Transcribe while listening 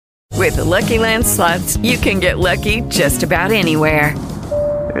With the Lucky Land Slots, you can get lucky just about anywhere.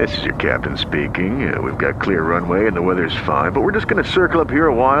 This is your captain speaking. We've got clear runway and the weather's fine, but we're just going to circle up here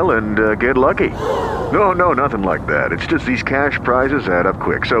a while and get lucky. No, nothing like that. It's just these cash prizes add up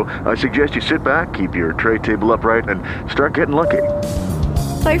quick. So I suggest you sit back, keep your tray table upright, and start getting lucky.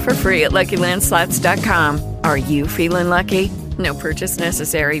 Play for free at LuckyLandSlots.com. Are you feeling lucky? No purchase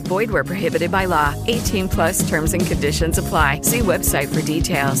necessary. Void where prohibited by law. 18 plus terms and conditions apply. See website for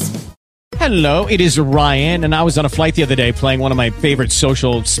details. Hello, it is Ryan, and I was on a flight the other day playing one of my favorite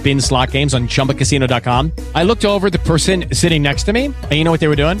social spin slot games on ChumbaCasino.com. I looked over at the person sitting next to me, and you know what they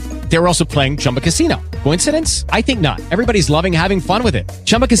were doing? They were also playing Chumba Casino. Coincidence? I think not. Everybody's loving having fun with it.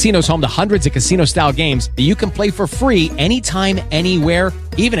 Chumba Casino is home to hundreds of casino-style games that you can play for free anytime, anywhere,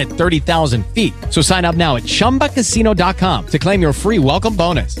 even at 30,000 feet. So sign up now at ChumbaCasino.com to claim your free welcome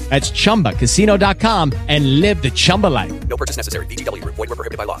bonus. That's ChumbaCasino.com and live the Chumba life. No purchase necessary. VGW. Void where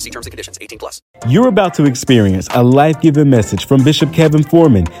prohibited by law. See terms and conditions. 18 plus. You're about to experience a life-giving message from Bishop Kevin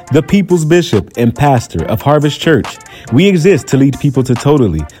Foreman, the people's bishop and pastor of Harvest Church. We exist to lead people to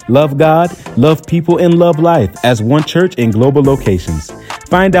totally love God, love people, and love life as one church in global locations.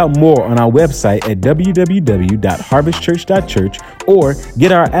 Find out more on our website at www.harvestchurch.church or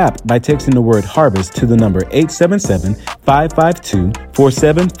get our app by texting the word harvest to the number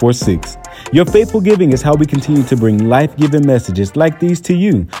 877-552-4746. Your faithful giving is how we continue to bring life-giving messages like these to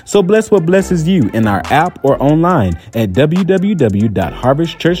you. So bless what blesses you in our app or online at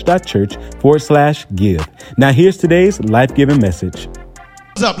www.harvestchurch.church/give. Now here's today's life-giving message.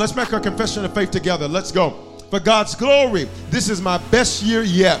 What's up? Let's make our confession of faith together. Let's go. For God's glory, this is my best year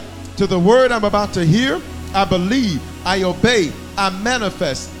yet. To the word I'm about to hear, I believe, I obey, I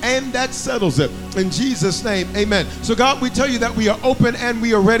manifest, and that settles it. In Jesus' name, amen. So God, we tell you that we are open and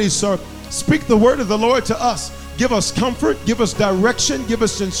we are ready, sir. Speak the word of the Lord to us. Give us comfort, give us direction, give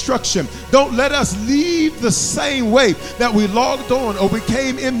us instruction. Don't let us leave the same way that we logged on or we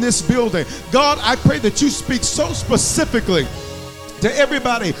came in this building. God, I pray that you speak so specifically to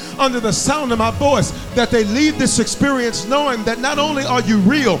everybody under the sound of my voice, that they leave this experience knowing that not only are you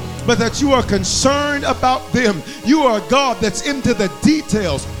real, but that you are concerned about them. You are a God that's into the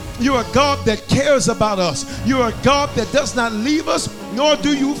details. You are a God that cares about us. You are a God that does not leave us, nor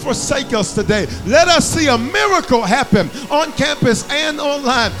do you forsake us today. Let us see a miracle happen on campus and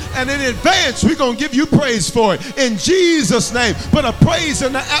online. And in advance, we're going to give you praise for it. In Jesus' name, put a praise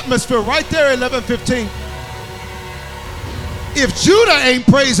in the atmosphere right there at 11:15. If Judah ain't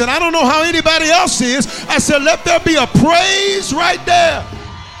praising, I don't know how anybody else is. I said, let there be a praise right there.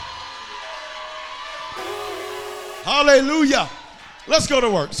 Hallelujah. Let's go to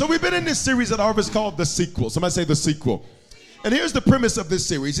work. So we've been in this series at Harvest called The Sequel. Somebody say The Sequel. And here's the premise of this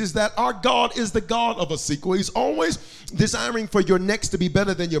series is that our God is the God of a sequel. He's always desiring for your next to be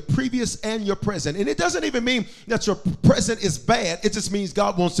better than your previous and your present. And it doesn't even mean that your present is bad. It just means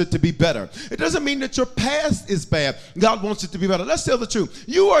God wants it to be better. It doesn't mean that your past is bad. God wants it to be better. Let's tell the truth.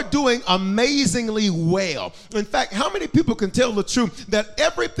 You are doing amazingly well. In fact, how many people can tell the truth that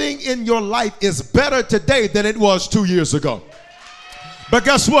everything in your life is better today than it was 2 years ago? But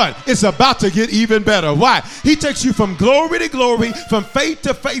guess what? It's about to get even better. Why? He takes you from glory to glory, from faith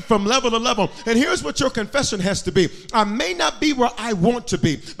to faith, from level to level. And here's what your confession has to be. I may not be where I want to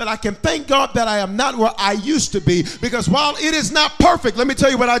be, but I can thank God that I am not where I used to be, because while it is not perfect, let me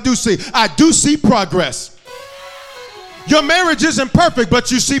tell you what I do see. I do see progress. Your marriage isn't perfect,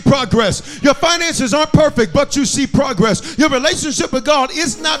 but you see progress. Your finances aren't perfect, but you see progress. Your relationship with God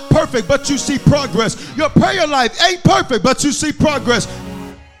is not perfect, but you see progress. Your prayer life ain't perfect, but you see progress.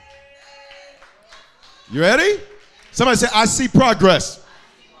 You ready? Somebody say, I see progress.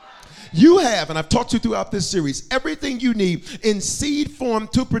 You have, and I've taught you throughout this series, everything you need in seed form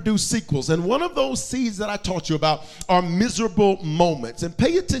to produce sequels. And one of those seeds that I taught you about are miserable moments. And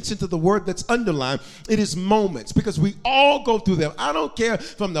pay attention to the word that's underlined. It is moments, because we all go through them. I don't care,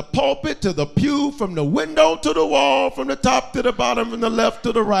 from the pulpit to the pew, from the window to the wall, from the top to the bottom, from the left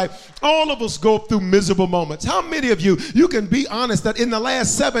to the right. All of us go through miserable moments. How many of you can be honest that in the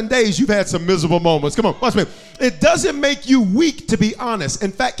last 7 days you've had some miserable moments? Come on, watch me. It doesn't make you weak to be honest.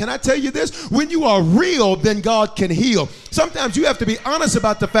 In fact, can I tell you this? When you are real, then God can heal. Sometimes you have to be honest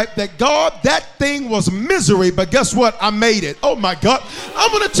about the fact that God, that thing was misery, but guess what? I made it. Oh my God.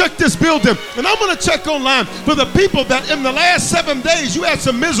 I'm going to check this building, and I'm going to check online for the people that in the last 7 days you had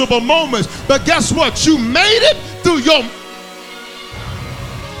some miserable moments, but guess what? You made it through your...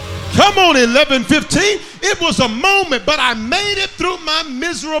 Come on, 11:15. It was a moment, but I made it through my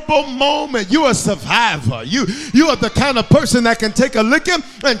miserable moment. You're a survivor. You are the kind of person that can take a licking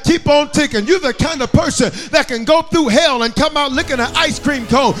and keep on ticking. You're the kind of person that can go through hell and come out licking an ice cream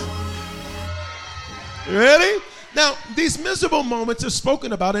cone. Ready? Now, these miserable moments are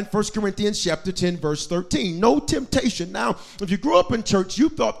spoken about in 1 Corinthians chapter 10, verse 13. No temptation. Now, if you grew up in church, you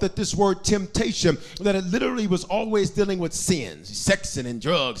thought that this word temptation, that it literally was always dealing with sins, sex and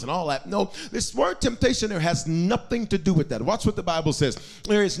drugs and all that. No, this word temptation there has nothing to do with that. Watch what the Bible says.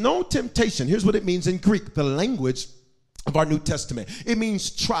 There is no temptation. Here's what it means in Greek, the language of our New Testament. It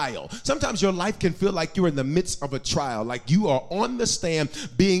means trial. Sometimes your life can feel like you're in the midst of a trial, like you are on the stand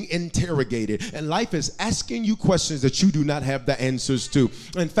being interrogated, and life is asking you questions that you do not have the answers to.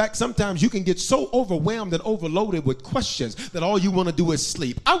 In fact, sometimes you can get so overwhelmed and overloaded with questions that all you want to do is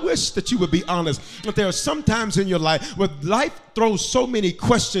sleep. I wish that you would be honest, but there are some times in your life where life throws so many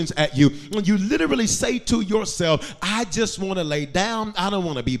questions at you, and you literally say to yourself, I just want to lay down. I don't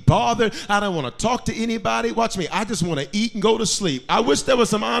want to be bothered. I don't want to talk to anybody. Watch me. I just want to eat and go to sleep. I wish there were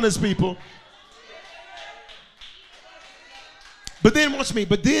some honest people. But then, watch me,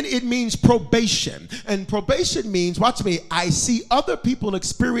 but then it means probation. And probation means, watch me, I see other people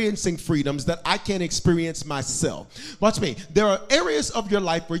experiencing freedoms that I can't experience myself. Watch me, there are areas of your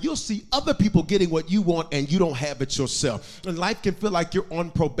life where you'll see other people getting what you want and you don't have it yourself. And life can feel like you're on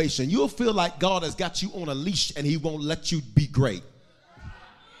probation. You'll feel like God has got you on a leash and he won't let you be great.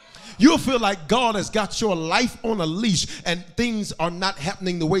 You'll feel like God has got your life on a leash and things are not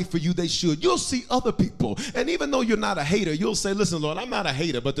happening the way for you they should. You'll see other people, and even though you're not a hater, you'll say, listen, Lord, I'm not a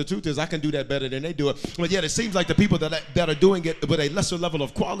hater, but the truth is I can do that better than they do it. But yet it seems like the people that are doing it with a lesser level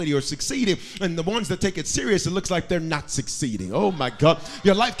of quality are succeeding, and the ones that take it serious, it looks like they're not succeeding. Oh my God.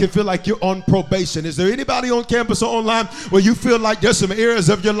 Your life can feel like you're on probation. Is there anybody on campus or online where you feel like there's some areas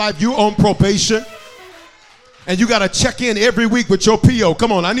of your life you're on probation? And you got to check in every week with your PO.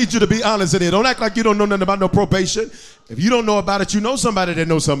 Come on, I need you to be honest in here. Don't act like you don't know nothing about no probation. If you don't know about it, you know somebody that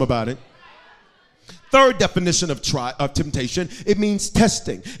knows something about it. Third definition of temptation, it means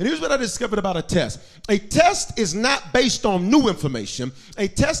testing. And here's what I discovered about a test. A test is not based on new information. A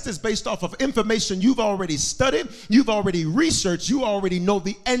test is based off of information you've already studied, you've already researched, you already know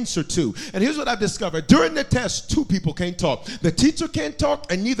the answer to. And here's what I've discovered. During the test, two people can't talk. The teacher can't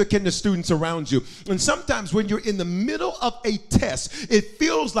talk, and neither can the students around you. And sometimes when you're in the middle of a test, it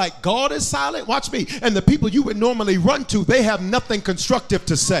feels like God is silent. Watch me. And the people you would normally run to, they have nothing constructive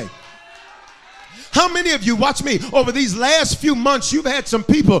to say. How many of you, watch me, over these last few months, you've had some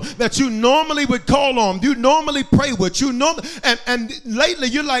people that you normally would call on, you normally pray with, and lately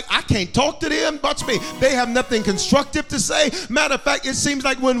you're like, I can't talk to them. Watch me, they have nothing constructive to say. Matter of fact, it seems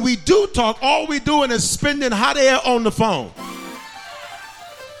like when we do talk, all we're doing is spending hot air on the phone.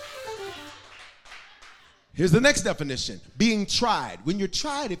 Here's the next definition, being tried. When you're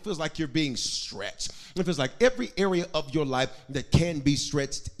tried, it feels like you're being stretched. It feels like every area of your life that can be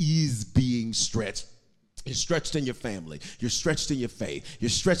stretched is being stretched. You're stretched in your family. You're stretched in your faith. You're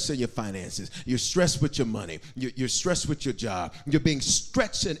stretched in your finances. You're stressed with your money. You're stressed with your job. You're being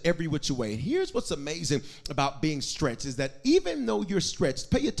stretched in every which way. And here's what's amazing about being stretched is that even though you're stretched,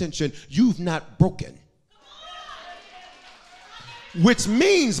 pay attention, you've not broken. Which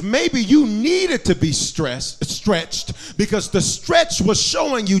means maybe you needed to be stretched because the stretch was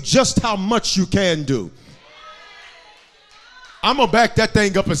showing you just how much you can do. I'm going to back that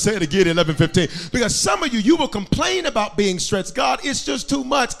thing up and say it again at 11:15. Because some of you will complain about being stretched. God, it's just too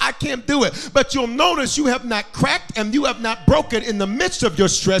much. I can't do it. But you'll notice you have not cracked and you have not broken in the midst of your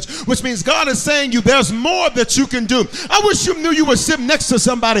stretch, which means God is saying you there's more that you can do. I wish you knew you were sitting next to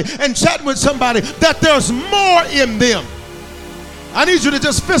somebody and chatting with somebody that there's more in them. I need you to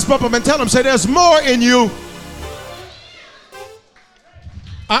just fist bump them and tell them, say, there's more in you.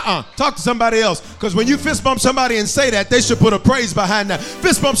 Talk to somebody else. Because when you fist bump somebody and say that, they should put a praise behind that.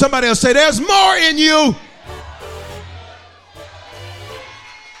 Fist bump somebody else, say, there's more in you.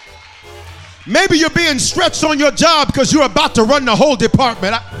 Maybe you're being stretched on your job because you're about to run the whole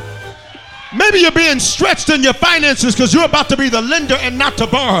department. Maybe you're being stretched in your finances because you're about to be the lender and not to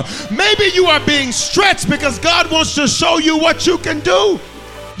borrow. Maybe you are being stretched because God wants to show you what you can do.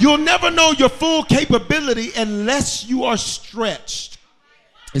 You'll never know your full capability unless you are stretched.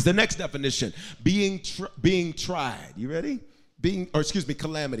 Is the next definition. Being tried. You ready?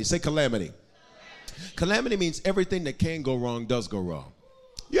 Calamity. Say calamity. Calamity means everything that can go wrong does go wrong.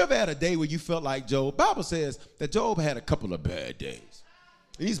 You ever had a day where you felt like Job? The Bible says that Job had a couple of bad days.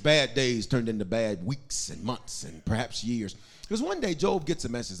 These bad days turned into bad weeks and months and perhaps years. Because one day Job gets a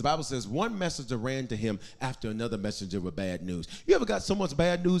message. The Bible says one messenger ran to him after another messenger with bad news. You ever got so much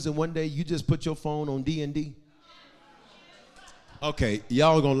bad news and one day you just put your phone on D&D? Okay,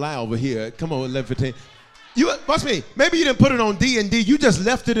 y'all gonna lie over here. Come on, 11:15. Watch me. Maybe you didn't put it on D&D. You just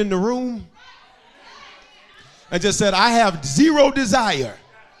left it in the room and just said, I have zero desire.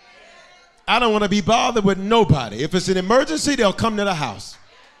 I don't want to be bothered with nobody. If it's an emergency, they'll come to the house.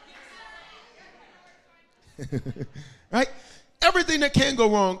 Right? Everything that can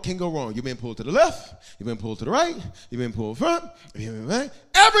go wrong can go wrong. You've been pulled to the left. You've been pulled to the right. You've been pulled front.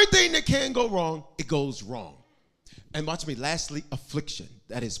 Everything that can go wrong, it goes wrong. And watch me, lastly, affliction.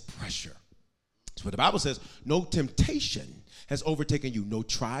 That is pressure. That's what the Bible says. No temptation has overtaken you. No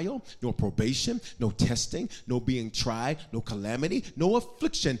trial, no probation, no testing, no being tried, no calamity, no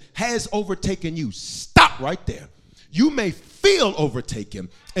affliction has overtaken you. Stop right there. You may feel overtaken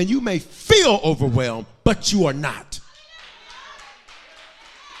and you may feel overwhelmed, but you are not.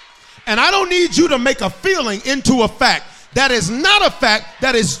 And I don't need you to make a feeling into a fact. That is not a fact.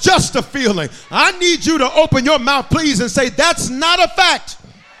 That is just a feeling. I need you to open your mouth, please, and say, that's not a fact.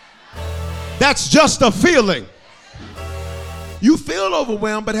 That's just a feeling. You feel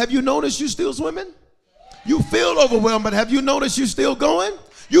overwhelmed, but have you noticed you still swimming? You feel overwhelmed, but have you noticed you still going?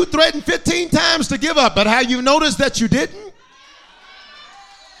 You threatened 15 times to give up, but have you noticed that you didn't?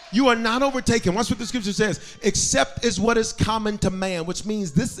 You are not overtaken. Watch what the scripture says. Except is what is common to man, which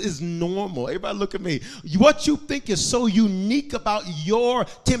means this is normal. Everybody look at me. What you think is so unique about your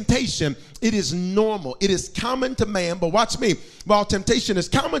temptation, it is normal. It is common to man. But watch me. While temptation is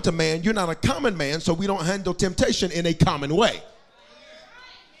common to man, you're not a common man, so we don't handle temptation in a common way.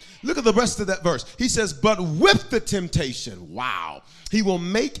 Look at the rest of that verse. He says, but with the temptation, wow, he will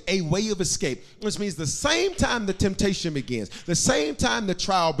make a way of escape. Which means the same time the temptation begins, the same time the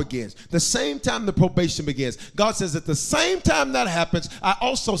trial begins, the same time the probation begins, God says at the same time that happens, I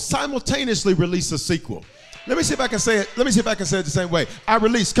also simultaneously release a sequel. Let me see if I can say it. Let me see if I can say it the same way. I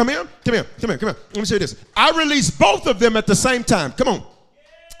release, come here. Let me show you this. I release both of them at the same time. Come on.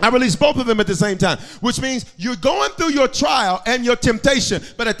 I release both of them at the same time, which means you're going through your trial and your temptation,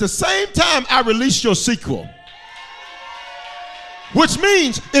 but at the same time, I release your sequel. Which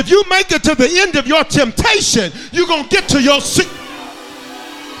means if you make it to the end of your temptation, you're going to get to your sequel.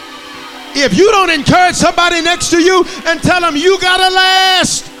 If you don't encourage somebody next to you and tell them you got to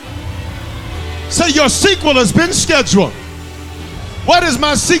last, say your sequel has been scheduled. What is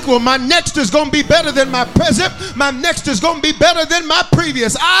my sequel? My next is going to be better than my present. My next is going to be better than my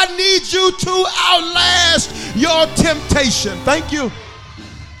previous. I need you to outlast your temptation. Thank you.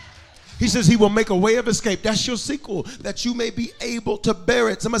 He says he will make a way of escape. That's your sequel, that you may be able to bear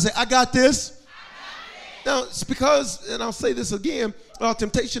it. Somebody say, I got this. Now, it's because, and I'll say this again,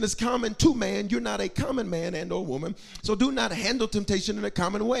 temptation is common to man. You're not a common man and or woman. So do not handle temptation in a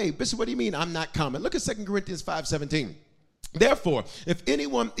common way. Bishop, what do you mean I'm not common? Look at 2 Corinthians 5:17. Therefore, if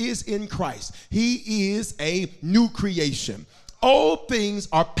anyone is in Christ, he is a new creation. All things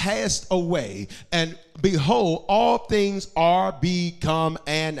are passed away, and behold, all things are become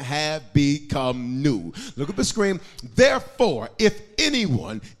and have become new. Look at the screen. Therefore, if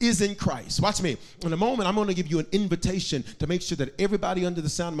anyone is in Christ, watch me. In a moment, I'm going to give you an invitation to make sure that everybody under the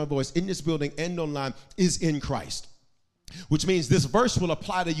sound of my voice in this building and online is in Christ, which means this verse will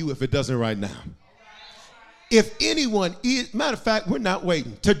apply to you if it doesn't right now. If anyone is, matter of fact, we're not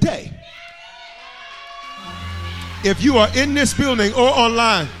waiting. Today, if you are in this building or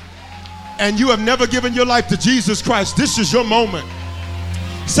online and you have never given your life to Jesus Christ, this is your moment.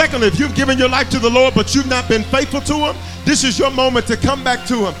 Secondly, if you've given your life to the Lord but you've not been faithful to him, this is your moment to come back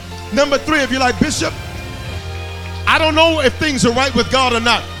to him. Number 3, if you're like, Bishop, I don't know if things are right with God or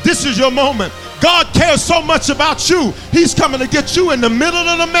not, this is your moment. God cares so much about you, he's coming to get you in the middle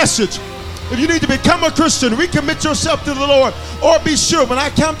of the message. If you need to become a Christian, recommit yourself to the Lord, or be sure when I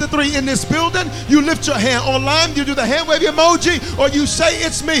count to 3 in this building, you lift your hand. Online, you do the hand wave emoji, or you say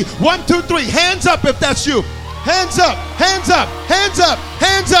it's me. 1, 2, 3. Hands up if that's you. Hands up, hands up, hands up,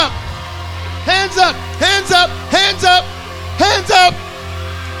 hands up, hands up, hands up, hands up, hands up.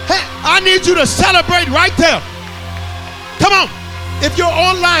 I need you to celebrate right there. Come on. If you're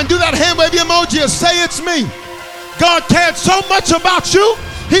online, do that hand wave emoji and say it's me. God cared so much about you.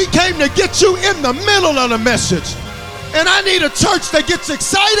 He came to get you in the middle of the message. And I need a church that gets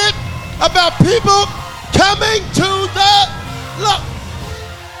excited about people coming to the Lord.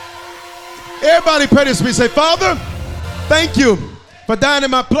 Everybody pray this with me. Say, Father, thank you for dying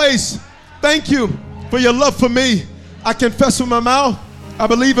in my place. Thank you for your love for me. I confess with my mouth, I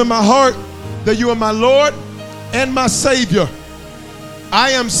believe in my heart that you are my Lord and my Savior.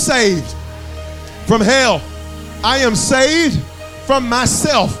 I am saved from hell. I am saved from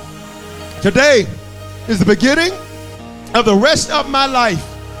myself. Today is the beginning of the rest of my life.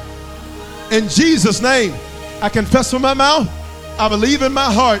 In Jesus' name, I confess with my mouth, I believe in my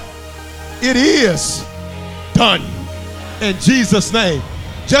heart, it is done. In Jesus' name.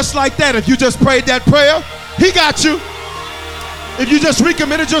 Just like that, if you just prayed that prayer, he got you. If you just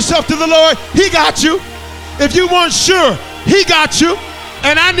recommitted yourself to the Lord, he got you. If you weren't sure, he got you.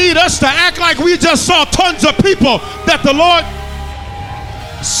 And I need us to act like we just saw tons of people that the Lord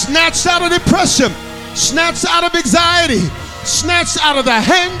snatched out of depression, snatched out of anxiety, snatched out of the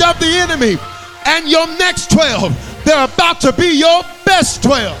hand of the enemy. And your next 12, they're about to be your best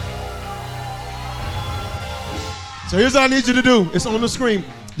 12. So here's what I need you to do. It's on the screen.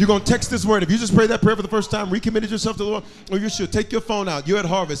 You're going to text this word. If you just prayed that prayer for the first time, recommitted yourself to the Lord, or you should take your phone out. You're at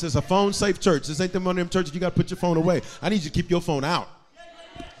Harvest. It's a phone-safe church. This ain't one of them churches you got to put your phone away. I need you to keep your phone out.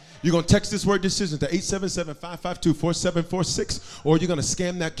 You're going to text this word decision to 877-552-4746, or you're going to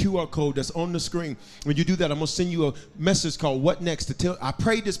scan that QR code that's on the screen. When you do that, I'm going to send you a message called What Next? To tell, I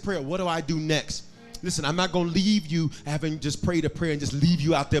prayed this prayer. What do I do next? Listen, I'm not going to leave you having just prayed a prayer and just leave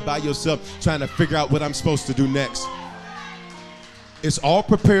you out there by yourself trying to figure out what I'm supposed to do next. It's all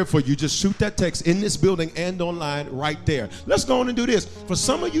prepared for you. Just shoot that text in this building and online right there. Let's go on and do this. For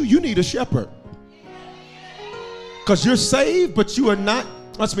some of you, you need a shepherd. Because you're saved, but you are not.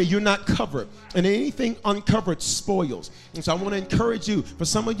 You're not covered, and anything uncovered spoils. And so I want to encourage you. For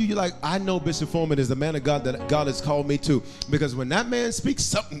some of you, you're like, I know Bishop Foreman is the man of God that God has called me to, because when that man speaks,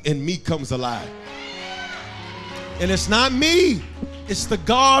 something in me comes alive. And it's not me, it's the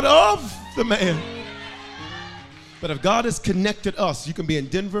God of the man. But if God has connected us, you can be in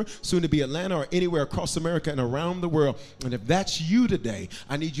Denver, soon to be Atlanta, or anywhere across America and around the world. And if that's you today,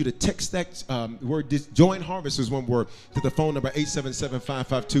 I need you to text that word, join Harvest is one word, to the phone number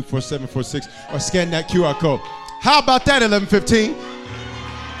 877-552-4746, or scan that QR code. How about that, 1115?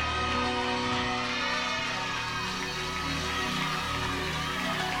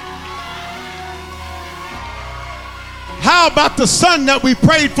 How about the son that we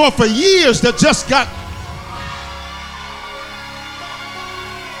prayed for years that just got...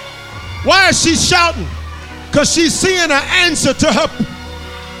 Why is she shouting? Because she's seeing an answer to her.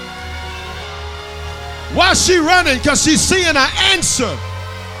 Why is she running? Because she's seeing an answer.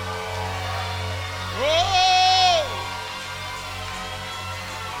 Oh.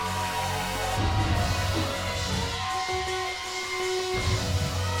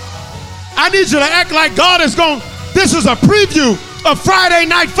 I need you to act like God is going. This is a preview of Friday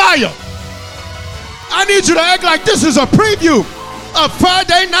Night Fire. I need you to act like this is a preview of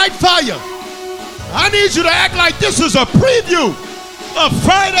Friday Night Fire. I need you to act like this is a preview of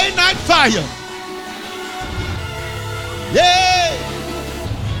Friday Night Fire. Yay!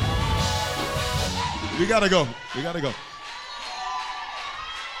 We gotta go. We gotta go.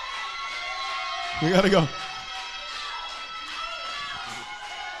 We gotta go.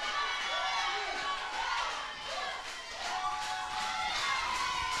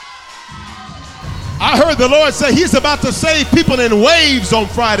 I heard the Lord say he's about to save people in waves on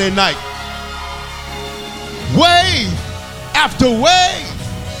Friday night. Wave after wave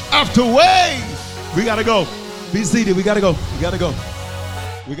after wave. We gotta go. Be seated. We gotta go. We gotta go.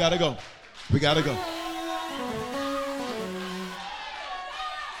 We gotta go. We gotta go.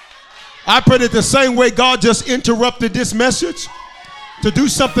 I pray that the same way God just interrupted this message to do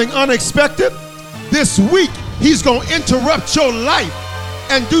something unexpected, this week he's gonna interrupt your life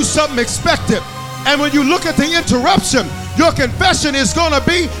and do something expected. And when you look at the interruption, your confession is going to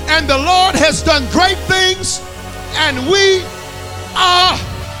be, and the Lord has done great things, and we are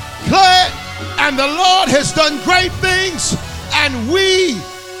glad. And the Lord has done great things, and we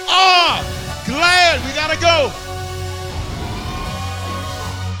are glad. We got to go.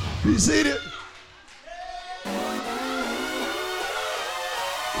 Be seated.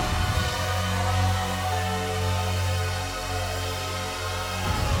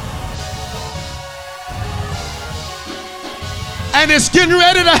 And it's getting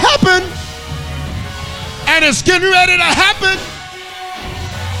ready to happen. And it's getting ready to happen.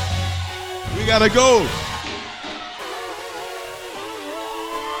 We gotta go.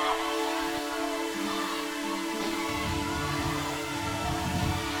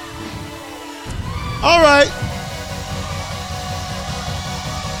 All right.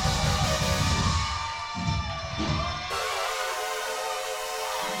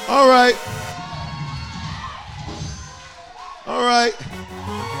 All right. All right.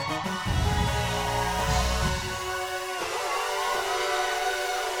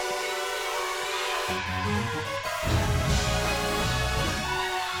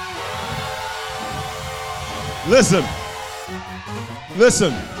 Listen.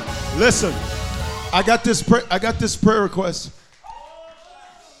 Listen. Listen. I got this prayer request.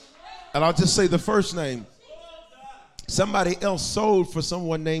 And I'll just say the first name. Somebody else sold for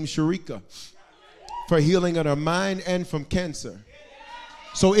someone named Sharika for healing of her mind and from cancer.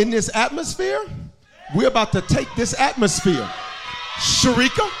 So in this atmosphere, we're about to take this atmosphere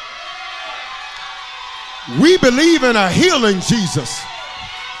Sharika. We believe in a healing Jesus.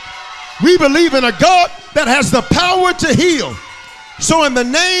 We believe in a God that has the power to heal. So in the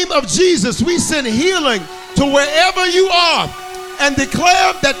name of Jesus, we send healing to wherever you are and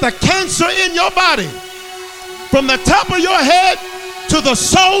declare that the cancer in your body, from the top of your head to the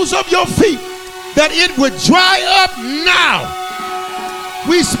soles of your feet, that it would dry up now.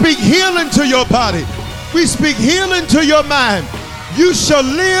 We speak healing to your body. We speak healing to your mind. You shall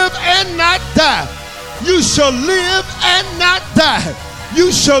live and not die. You shall live and not die.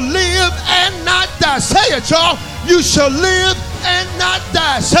 You shall live and not die. Say it, y'all. You shall live and not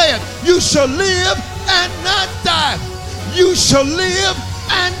die. Say it. You shall live and not die. You shall live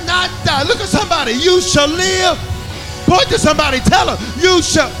and not die. Look at somebody. You shall live. Point to somebody. Tell them. You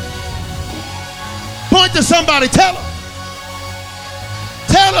shall. Point to somebody. Tell them.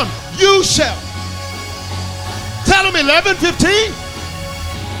 Tell them. You shall. Tell them 11:15.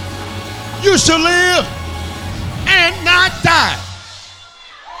 You shall live and not die.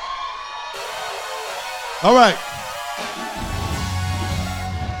 All right.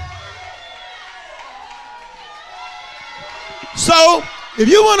 So, if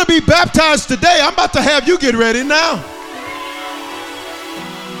you want to be baptized today, I'm about to have you get ready now.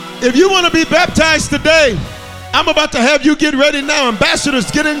 If you want to be baptized today, I'm about to have you get ready now. Ambassadors,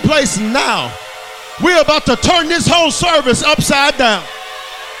 get in place now. We're about to turn this whole service upside down.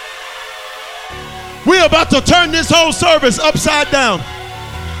 We're about to turn this whole service upside down.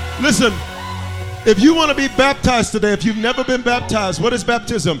 Listen, if you want to be baptized today, if you've never been baptized, what is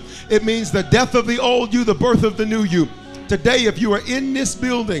baptism? It means the death of the old you, the birth of the new you. Today, if you are in this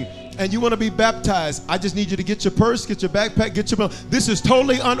building and you want to be baptized, I just need you to get your purse, get your backpack, get your... This is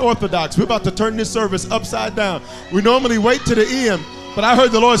totally unorthodox. We're about to turn this service upside down. We normally wait to the end, but I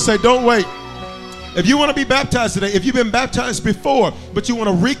heard the Lord say, don't wait. If you want to be baptized today, if you've been baptized before, but you want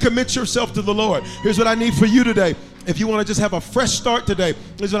to recommit yourself to the Lord, here's what I need for you today. If you want to just have a fresh start today,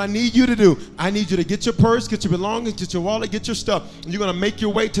 here's what I need you to do. I need you to get your purse, get your belongings, get your wallet, get your stuff. And you're going to make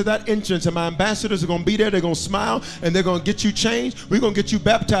your way to that entrance, and my ambassadors are going to be there. They're going to smile, and they're going to get you changed. We're going to get you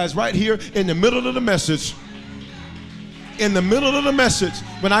baptized right here in the middle of the message. In the middle of the message.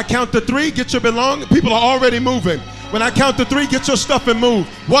 When I count to 3, get your belongings. People are already moving. When I count to 3, get your stuff and move.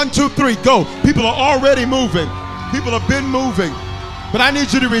 1, 2, 3, go. People are already moving. People have been moving. But I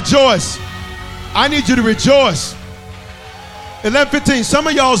need you to rejoice. I need you to rejoice. 11:15. Some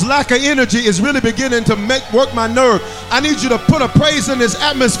of y'all's lack of energy is really beginning to work my nerve. I need you to put a praise in this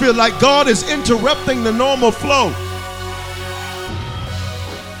atmosphere like God is interrupting the normal flow.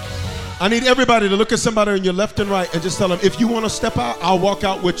 I need everybody to look at somebody on your left and right and just tell them, if you want to step out, I'll walk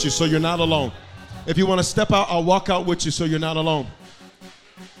out with you so you're not alone. If you want to step out, I'll walk out with you so you're not alone.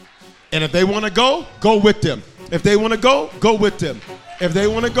 And if they want to go, go with them. If they want to go, go with them. If they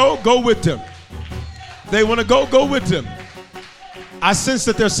want to go with them. They want to go with them. I sense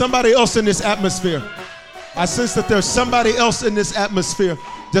that there's somebody else in this atmosphere. I sense that there's somebody else in this atmosphere.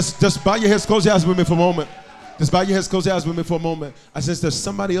 Just bow your heads, close your eyes with me for a moment. Just bow your heads, close your eyes with me for a moment. I sense there's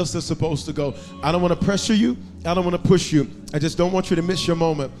somebody else that's supposed to go. I don't want to pressure you. I don't want to push you. I just don't want you to miss your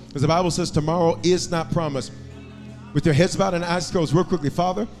moment. Because the Bible says tomorrow is not promised. With your heads bowed and eyes closed, real quickly,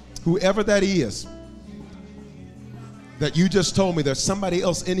 Father, whoever that is that you just told me there's somebody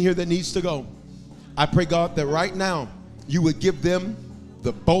else in here that needs to go. I pray, God, that right now you would give them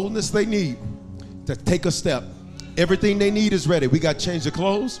the boldness they need to take a step. Everything they need is ready. We got change of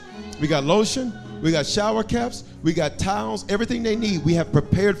clothes. We got lotion. We got shower caps. We got towels. Everything they need, we have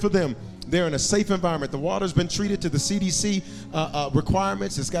prepared for them. They're in a safe environment. The water's been treated to the CDC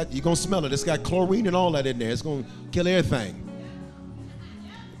requirements. You're going to smell it. It's got chlorine and all that in there. It's going to kill everything.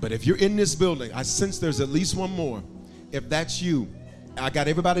 But if you're in this building, I sense there's at least one more. If that's you, I got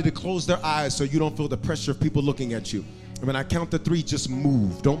everybody to close their eyes so you don't feel the pressure of people looking at you. And when I count to 3, just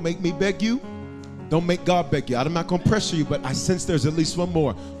move. Don't make me beg you. Don't make God beg you. I'm not going to pressure you, but I sense there's at least one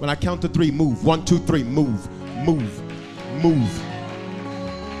more. When I count to 3, move. 1, 2, 3, move. Move. Move.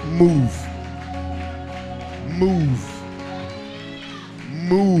 Move. Move.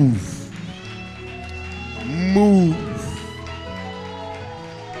 Move. Move.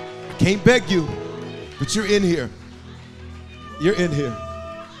 I can't beg you, but you're in here. You're in here.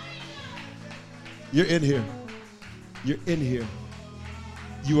 You're in here. You're in here.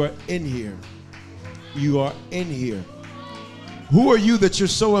 You are in here. You are in here. Who are you that you're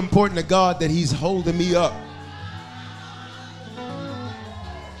so important to God that He's holding me up?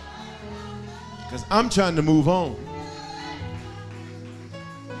 Because I'm trying to move on.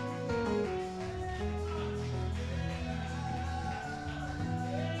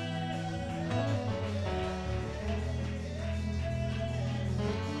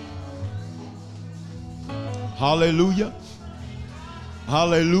 Hallelujah.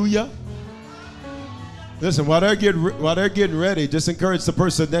 Hallelujah. Listen, while they're getting ready, just encourage the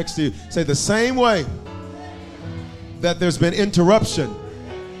person next to you. Say, the same way that there's been interruption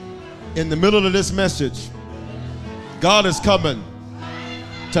in the middle of this message, God is coming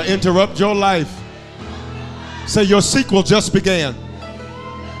to interrupt your life. Say, your sequel just began.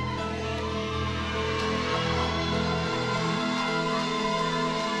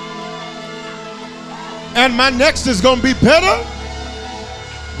 And my next is going to be better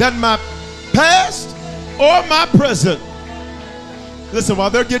than my past or my present. Listen, while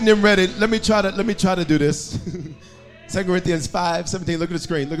they're getting them ready, let me try to do this. 2 Corinthians 5:17. Look at the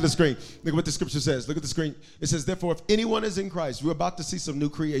screen. Look at the screen. Look at what the scripture says. Look at the screen. It says, therefore, if anyone is in Christ, we're about to see some new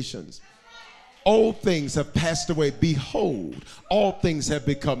creations. Old things have passed away. Behold, all things have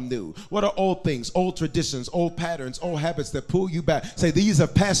become new. What are old things? Old traditions, old patterns, old habits that pull you back. Say, these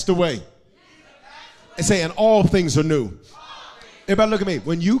have passed away. And say, and all things are new. Everybody look at me.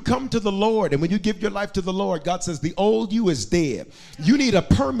 When you come to the Lord and when you give your life to the Lord, God says the old you is dead. You need a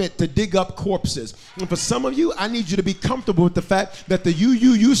permit to dig up corpses. And for some of you, I need you to be comfortable with the fact that the you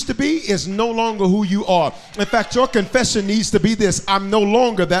used to be is no longer who you are. In fact, your confession needs to be this: I'm no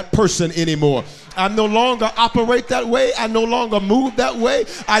longer that person anymore. I no longer operate that way. I no longer move that way.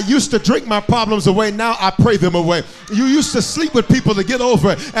 I used to drink my problems away. Now I pray them away. You used to sleep with people to get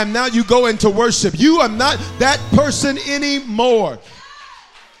over it, and now you go into worship. You are not that person anymore.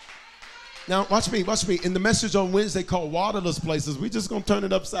 Now, watch me. In the message on Wednesday called Waterless Places, we're just going to turn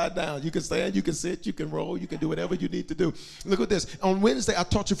it upside down. You can stand, you can sit, you can roll, you can do whatever you need to do. Look at this. On Wednesday, I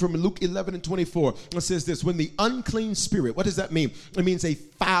taught you from Luke 11:24. It says this: when the unclean spirit, what does that mean? It means a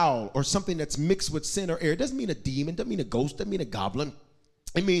foul or something that's mixed with sin or error. It doesn't mean a demon, doesn't mean a ghost, doesn't mean a goblin.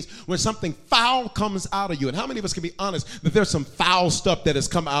 It means when something foul comes out of you. And how many of us can be honest that there's some foul stuff that has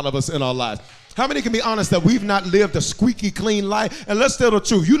come out of us in our lives? How many can be honest that we've not lived a squeaky clean life? And let's tell the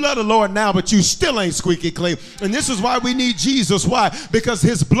truth. You love the Lord now, but you still ain't squeaky clean. And this is why we need Jesus. Why? Because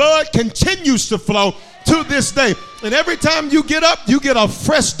his blood continues to flow to this day. And every time you get up, you get a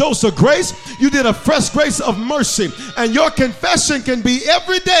fresh dose of grace. You get a fresh grace of mercy. And your confession can be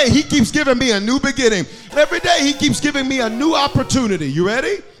every day he keeps giving me a new beginning. Every day he keeps giving me a new opportunity. You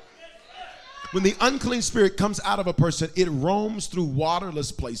ready? When the unclean spirit comes out of a person, it roams through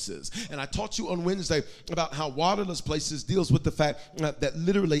waterless places. And I taught you on Wednesday about how waterless places deals with the fact that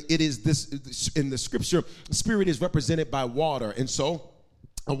literally it is this, in the scripture, spirit is represented by water. And so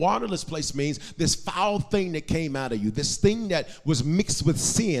a waterless place means this foul thing that came out of you, this thing that was mixed with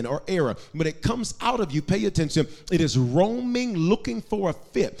sin or error. When it comes out of you, pay attention, it is roaming, looking for a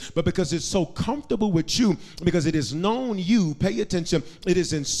fit. But because it's so comfortable with you, because it is known you, pay attention, it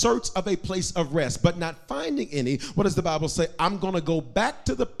is in search of a place of rest. But not finding any, what does the Bible say? I'm going to go back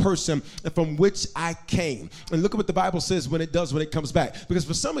to the person from which I came. And look at what the Bible says when it does, when it comes back. Because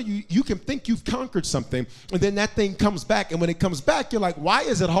for some of you, you can think you've conquered something, and then that thing comes back. And when it comes back, you're like, why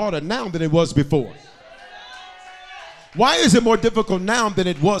is it harder now than it was before? Why is it more difficult now than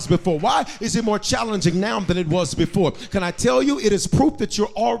it was before? Why is it more challenging now than it was before? Can I tell you, it is proof that you're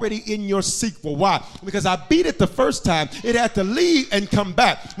already in your sequel. Why? Because I beat it the first time. It had to leave and come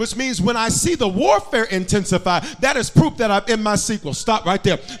back, which means when I see the warfare intensify, that is proof that I'm in my sequel. Stop right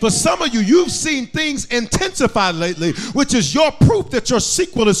there. For some of you, you've seen things intensify lately, which is your proof that your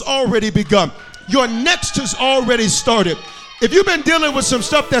sequel has already begun. Your next has already started. If you've been dealing with some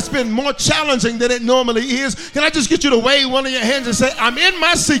stuff that's been more challenging than it normally is, can I just get you to wave one of your hands and say, I'm in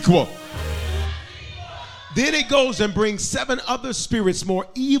my sequel? Then it goes and brings 7 other spirits more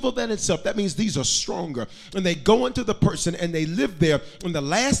evil than itself. That means these are stronger. And they go into the person and they live there. In the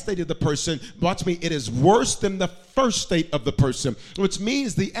last state of the person, watch me, it is worse than the first state of the person, which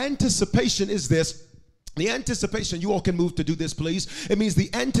means the anticipation is this. The anticipation, you all can move to do this, please. It means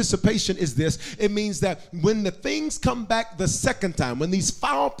the anticipation is this. It means that when the things come back the second time, when these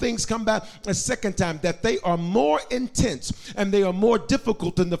foul things come back a second time, that they are more intense and they are more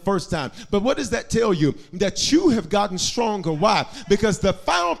difficult than the first time. But what does that tell you? That you have gotten stronger. Why? Because the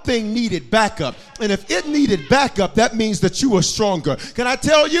foul thing needed backup. And if it needed backup, that means that you are stronger. Can I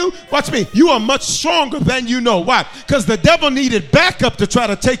tell you? Watch me. You are much stronger than you know. Why? Because the devil needed backup to try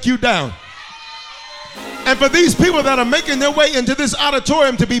to take you down. And for these people that are making their way into this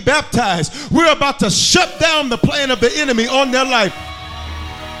auditorium to be baptized, we're about to shut down the plan of the enemy on their life.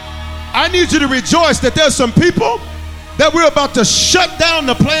 I need you to rejoice that there's some people that we're about to shut down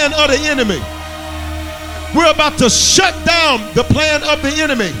the plan of the enemy. We're about to shut down the plan of the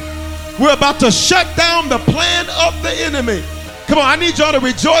enemy. We're about to shut down the plan of the enemy. Come on, I need y'all to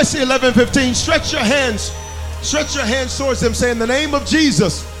rejoice. 11:15. Stretch your hands. Stretch your hands towards them. Say, in the name of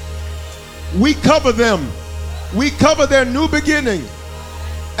Jesus, we cover them We cover their new beginning.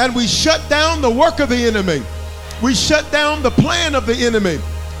 And we shut down the work of the enemy. We shut down the plan of the enemy.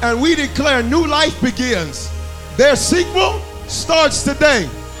 And we declare new life begins. Their sequel starts today.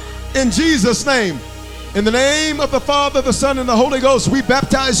 In Jesus' name. In the name of the Father, the Son, and the Holy Ghost, we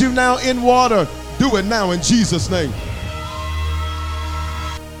baptize you now in water. Do it now in Jesus' name.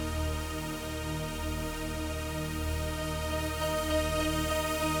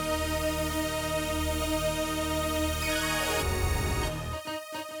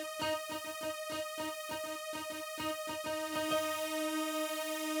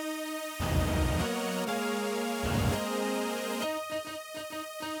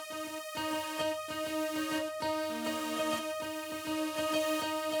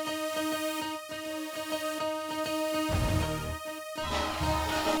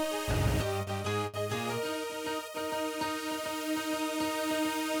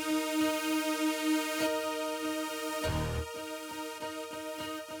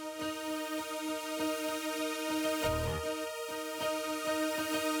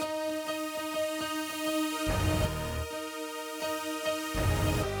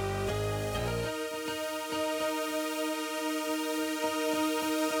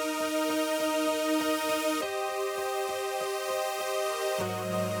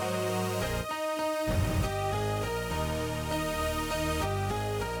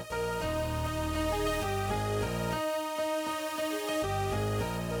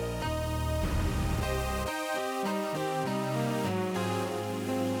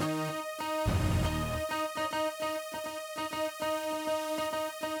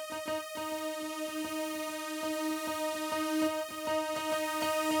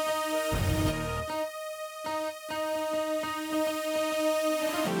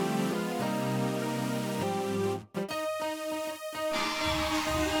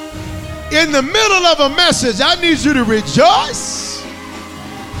 In the middle of a message, I need you to rejoice.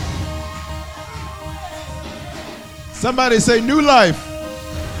 Somebody say new life.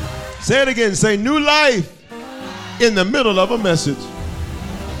 Say it again. Say new life in the middle of a message.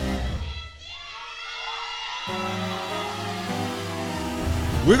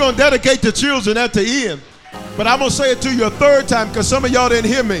 We're going to dedicate the children at the end. But I'm going to say it to you a third time because some of y'all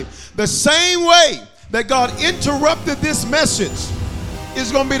didn't hear me. The same way that God interrupted this message is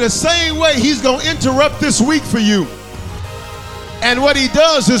going to be the same way he's going to interrupt this week for you. And what he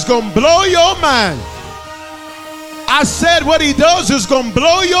does is going to blow your mind. I said what he does is going to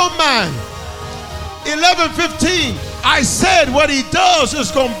blow your mind. 11:15. I said what he does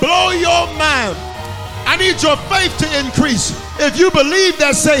is going to blow your mind. I need your faith to increase. If you believe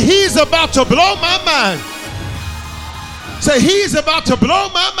that, say, he's about to blow my mind. Say, he's about to blow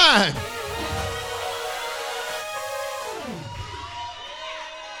my mind.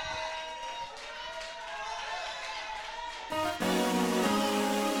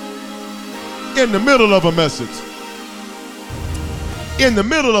 In the middle of a message. In the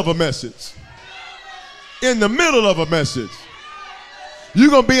middle of a message. In the middle of a message. You're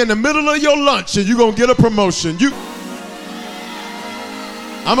going to be in the middle of your lunch and you're going to get a promotion.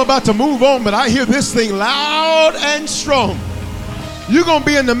 I'm about to move on, but I hear this thing loud and strong. You're going to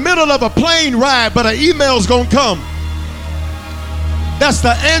be in the middle of a plane ride, but an email's going to come. That's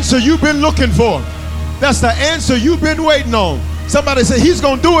the answer you've been looking for. That's the answer you've been waiting on. Somebody say, he's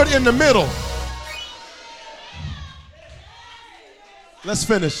going to do it in the middle. Let's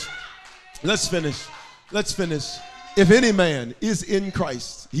finish. Let's finish. Let's finish. If any man is in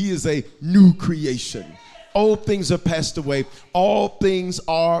Christ, he is a new creation. Old things are passed away. All things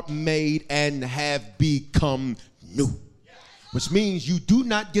are made and have become new. Which means you do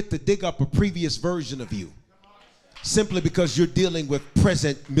not get to dig up a previous version of you simply because you're dealing with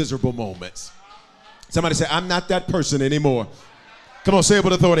present miserable moments. Somebody say, I'm not that person anymore. Come on, say it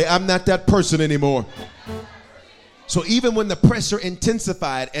with authority. I'm not that person anymore. So even when the pressure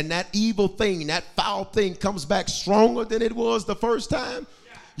intensified and that evil thing, that foul thing comes back stronger than it was the first time,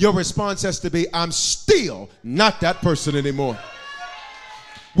 your response has to be, I'm still not that person anymore.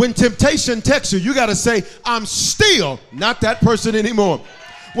 When temptation takes you, you got to say, I'm still not that person anymore.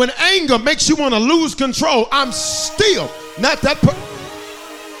 When anger makes you want to lose control, I'm still not that person.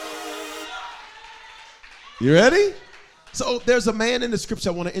 You ready? So there's a man in the scripture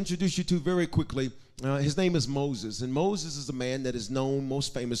I want to introduce you to very quickly. His name is Moses. And Moses is a man that is known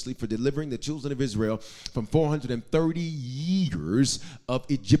most famously for delivering the children of Israel from 430 years of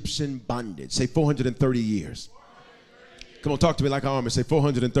Egyptian bondage. Say 430 years. Come on, talk to me like an army. Say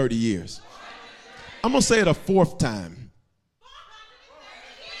 430 years. I'm going to say it a fourth time.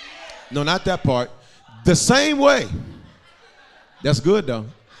 No, not that part. The same way. That's good, though.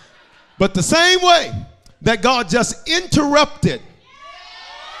 But the same way that God just interrupted.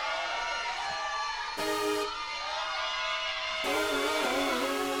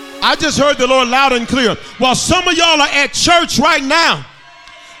 I just heard the Lord loud and clear. While some of y'all are at church right now,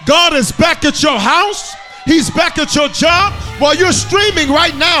 God is back at your house. He's back at your job. While you're streaming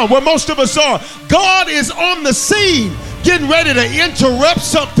right now, where most of us are, God is on the scene, getting ready to interrupt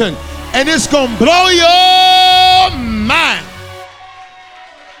something, and it's going to blow your mind.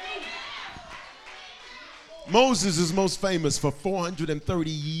 Moses is most famous for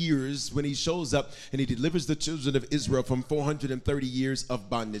 430 years when he shows up and he delivers the children of Israel from 430 years of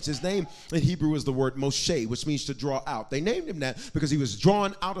bondage. His name in Hebrew is the word Moshe, which means to draw out. They named him that because he was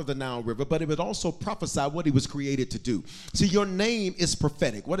drawn out of the Nile River, but it would also prophesy what he was created to do. See, your name is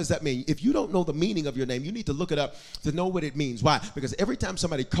prophetic. What does that mean? If you don't know the meaning of your name, you need to look it up to know what it means. Why? Because every time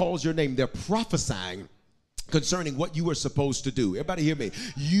somebody calls your name, they're prophesying concerning what you are supposed to do. Everybody hear me.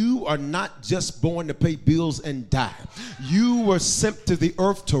 You are not just born to pay bills and die. You were sent to the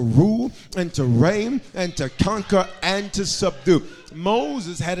earth to rule and to reign and to conquer and to subdue.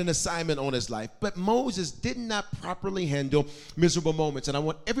 Moses had an assignment on his life, but Moses did not properly handle miserable moments. And I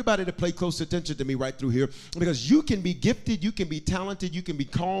want everybody to pay close attention to me right through here, because you can be gifted, you can be talented, you can be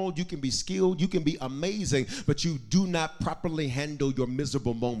called, you can be skilled, you can be amazing, but you do not properly handle your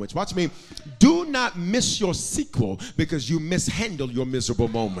miserable moments. Watch me. Do not miss your sequel because you mishandle your miserable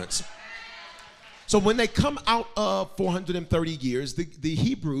moments. So when they come out of 430 years, the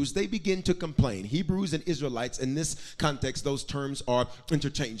Hebrews, they begin to complain. Hebrews and Israelites, in this context, those terms are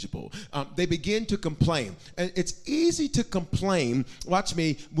interchangeable. They begin to complain. And it's easy to complain, watch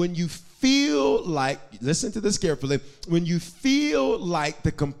me, when you feel like, listen to this carefully, when you feel like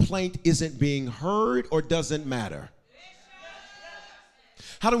the complaint isn't being heard or doesn't matter.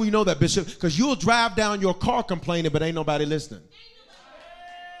 How do we know that, Bishop? Because you'll drive down your car complaining, but ain't nobody listening.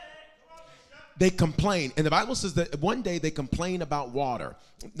 They complain. And the Bible says that one day they complain about water.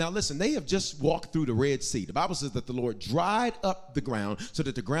 Now listen, they have just walked through the Red Sea. The Bible says that the Lord dried up the ground so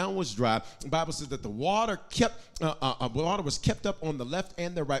that the ground was dry. The Bible says that the water was kept up on the left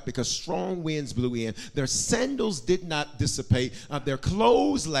and the right because strong winds blew in. Their sandals did not dissipate. Their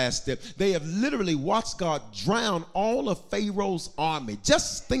clothes lasted. They have literally watched God drown all of Pharaoh's army.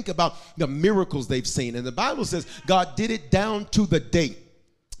 Just think about the miracles they've seen. And the Bible says God did it down to the date.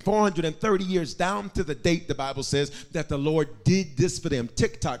 430 years down to the date, the Bible says that the Lord did this for them.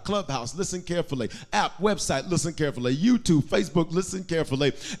 TikTok, Clubhouse, listen carefully. App, website, listen carefully. YouTube, Facebook, listen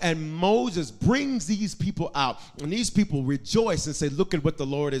carefully. And Moses brings these people out. And these people rejoice and say, look at what the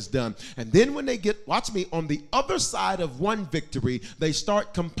Lord has done. And then when they get, watch me, on the other side of one victory, they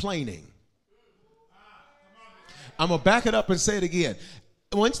start complaining. I'm going to back it up and say it again.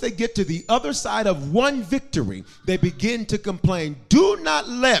 Once they get to the other side of one victory, they begin to complain. Do not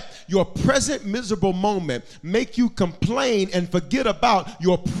let your present miserable moment make you complain and forget about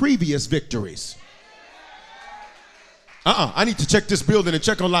your previous victories. I need to check this building and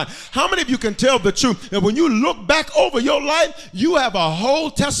check online. How many of you can tell the truth that when you look back over your life, you have a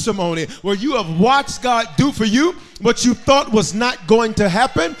whole testimony where you have watched God do for you what you thought was not going to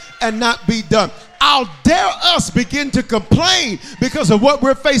happen and not be done? How dare us begin to complain because of what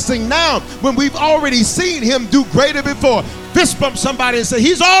we're facing now when we've already seen him do greater before? Fist bump somebody and say,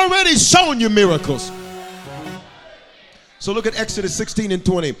 he's already shown you miracles. So look at Exodus 16 and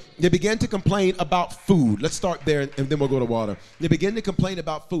 20. They began to complain about food. Let's start there and then we'll go to water. They began to complain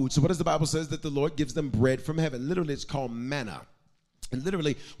about food. So what does the Bible say? That the Lord gives them bread from heaven. Literally, it's called manna. It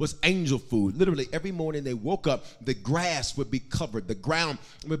literally was angel food. Literally, every morning they woke up, the grass would be covered. The ground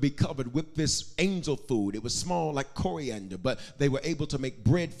would be covered with this angel food. It was small like coriander, but they were able to make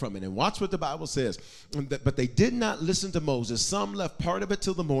bread from it. And watch what the Bible says. But they did not listen to Moses. Some left part of it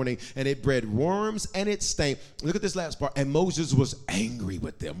till the morning, and it bred worms and it stank. Look at this last part. And Moses was angry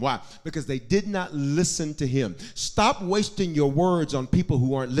with them. Why? Because they did not listen to him. Stop wasting your words on people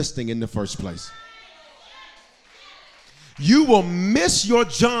who aren't listening in the first place. You will miss your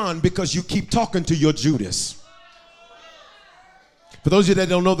John because you keep talking to your Judas. For those of you that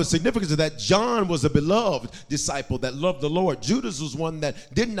don't know the significance of that, John was a beloved disciple that loved the Lord. Judas was one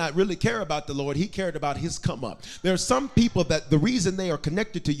that did not really care about the Lord. He cared about his come up. There are some people that the reason they are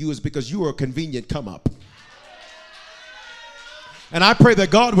connected to you is because you are a convenient come up. And I pray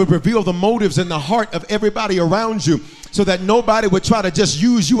that God would reveal the motives in the heart of everybody around you so that nobody would try to just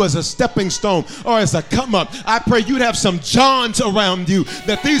use you as a stepping stone or as a come up. I pray you'd have some Johns around you,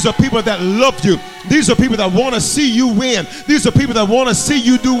 that these are people that love you. These are people that want to see you win. These are people that want to see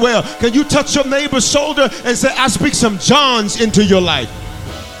you do well. Can you touch your neighbor's shoulder and say, I speak some Johns into your life?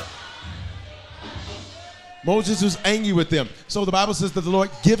 Moses was angry with them. So the Bible says that the Lord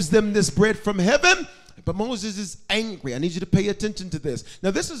gives them this bread from heaven. But Moses is angry. I need you to pay attention to this. Now,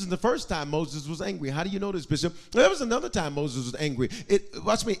 this isn't the first time Moses was angry. How do you know this, Bishop? There was another time Moses was angry.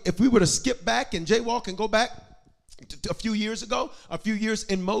 Watch me. If we were to skip back and jaywalk and go back a few years ago, a few years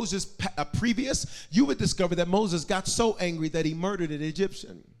in Moses' previous, you would discover that Moses got so angry that he murdered an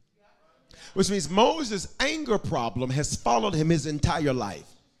Egyptian. Which means Moses' anger problem has followed him his entire life.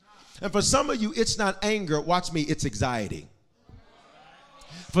 And for some of you, it's not anger. Watch me, it's anxiety.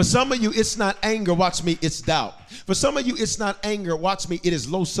 For some of you, it's not anger. Watch me, it's doubt. For some of you, it's not anger. Watch me, it is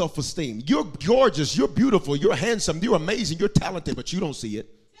low self-esteem. You're gorgeous, you're beautiful, you're handsome, you're amazing, you're talented, but you don't see it.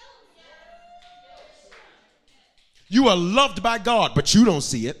 You are loved by God, but you don't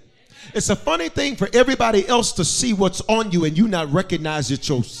see it. It's a funny thing for everybody else to see what's on you and you not recognize it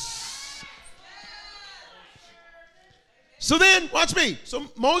yourself. So then, watch me. So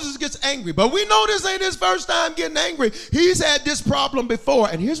Moses gets angry. But we know this ain't his first time getting angry. He's had this problem before.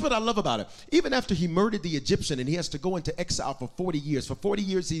 And here's what I love about it. Even after he murdered the Egyptian and he has to go into exile for 40 years. For 40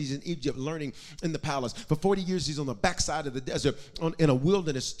 years, he's in Egypt learning in the palace. For 40 years, he's on the backside of the desert in a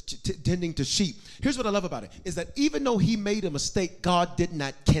wilderness tending to sheep. Here's what I love about it. Is that even though he made a mistake, God did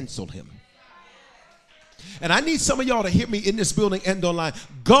not cancel him. And I need some of y'all to hear me in this building and online.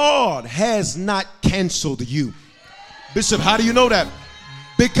 God has not canceled you. Bishop, how do you know that?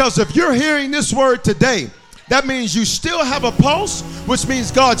 Because if you're hearing this word today, that means you still have a pulse, which means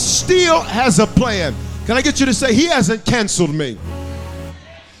God still has a plan. Can I get you to say, he hasn't canceled me?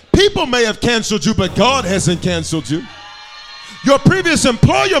 People may have canceled you, but God hasn't canceled you. Your previous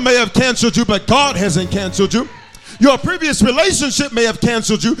employer may have canceled you, but God hasn't canceled you. Your previous relationship may have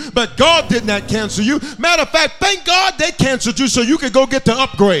canceled you, but God did not cancel you. Matter of fact, thank God they canceled you so you could go get the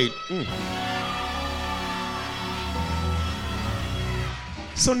upgrade.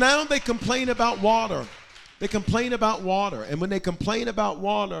 So now they complain about water. They complain about water. And when they complain about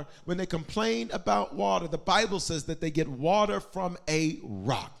water, the Bible says that they get water from a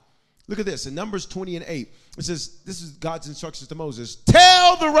rock. Look at this. In Numbers 20:8, it says, this is God's instructions to Moses.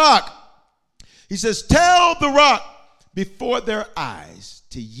 Tell the rock. He says, tell the rock before their eyes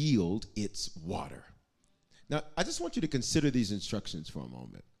to yield its water. Now, I just want you to consider these instructions for a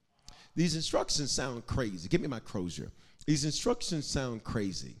moment. These instructions sound crazy. Give me my crozier. These instructions sound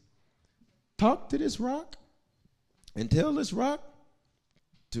crazy. Talk to this rock and tell this rock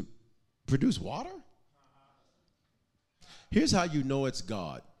to produce water? Here's how you know it's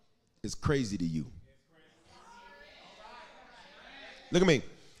God. It's crazy to you. Look at me.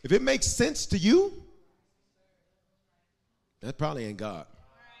 If it makes sense to you, that probably ain't God.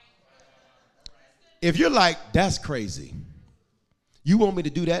 If you're like, that's crazy. You want me to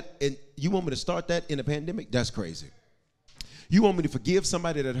do that and you want me to start that in a pandemic? That's crazy. You want me to forgive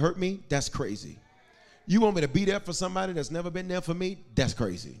somebody that hurt me? That's crazy. You want me to be there for somebody that's never been there for me? That's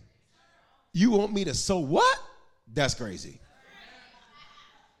crazy. You want me to so what? That's crazy.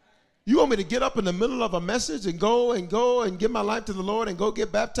 You want me to get up in the middle of a message and go and give my life to the Lord and go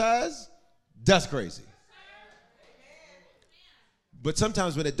get baptized? That's crazy. But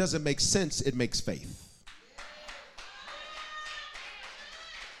sometimes when it doesn't make sense, it makes faith.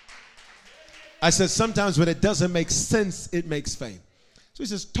 I said sometimes when it doesn't make sense, it makes faith. So he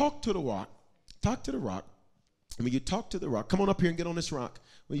says, talk to the rock. Talk to the rock. And when you talk to the rock, come on up here and get on this rock.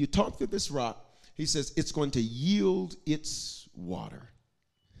 When you talk to this rock, he says it's going to yield its water.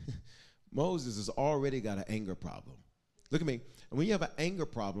 Moses has already got an anger problem. Look at me. And when you have an anger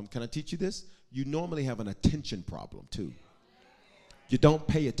problem, can I teach you this? You normally have an attention problem too. You don't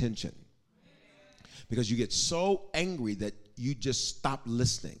pay attention because you get so angry that you just stop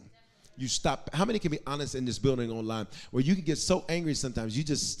listening. You stop. How many can be honest in this building online where you can get so angry sometimes you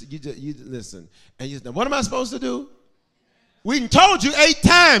listen and you say, what am I supposed to do? We done told you 8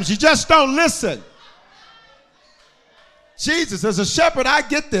 times. You just don't listen. Jesus, as a shepherd, I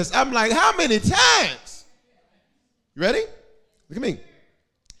get this. I'm like, how many times? You ready? Look at me.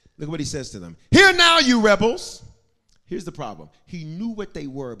 Look at what he says to them. Hear now, you rebels. Here's the problem. He knew what they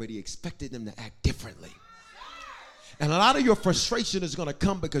were, but he expected them to act differently. And a lot of your frustration is going to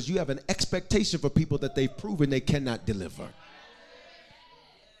come because you have an expectation for people that they've proven they cannot deliver.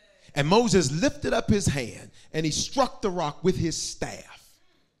 And Moses lifted up his hand and he struck the rock with his staff.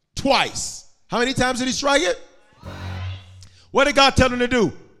 Twice. How many times did he strike it? What did God tell him to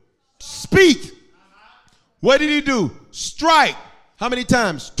do? Speak. What did he do? Strike. How many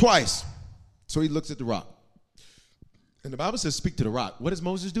times? Twice. So he looks at the rock. And the Bible says speak to the rock. What does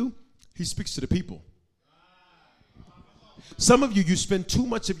Moses do? He speaks to the people. Some of you, you spend too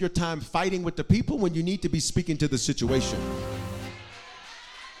much of your time fighting with the people when you need to be speaking to the situation.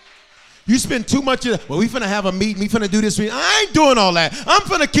 You spend too much of, well, we finna have a meeting, we finna do this. I ain't doing all that. I'm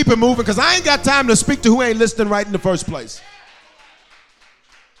finna keep it moving because I ain't got time to speak to who ain't listening right in the first place.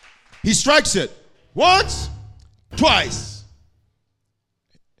 He strikes it once, twice.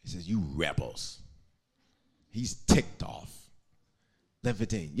 He says, you rebels. He's ticked off.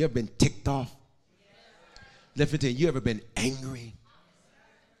 11:15, you ever been ticked off? 11:15, you ever been angry?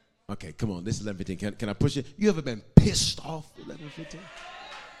 Okay, come on, this is 11:15. Can I push it? You ever been pissed off? 11:15.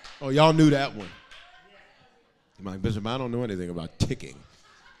 Oh, y'all knew that one. You're like, Bishop, I don't know anything about ticking.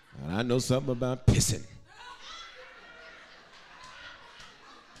 And I know something about pissing.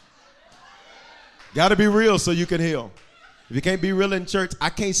 Got to be real so you can heal. If you can't be real in church, I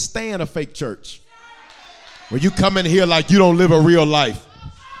can't stand a fake church. Where you come in here like you don't live a real life.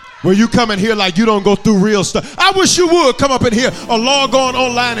 Where you come in here like you don't go through real stuff. I wish you would come up in here or log on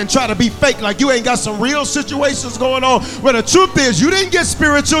online and try to be fake like you ain't got some real situations going on. Where the truth is, you didn't get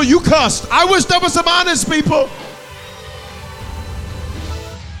spiritual, you cussed. I wish there was some honest people.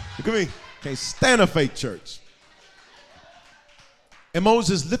 Look at me. Can't stand a fake church. And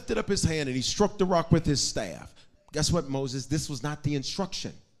Moses lifted up his hand and he struck the rock with his staff. Guess what, Moses? This was not the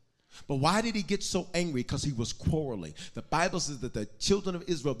instruction. But why did he get so angry? Because he was quarreling. The Bible says that the children of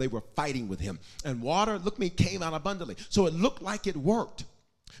Israel, they were fighting with him. And water, look me, came out abundantly. So it looked like it worked.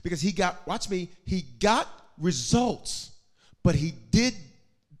 Because he got, watch me, he got results. But he did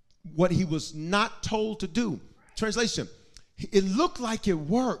what he was not told to do. Translation, it looked like it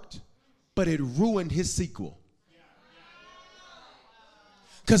worked, but it ruined his sequel.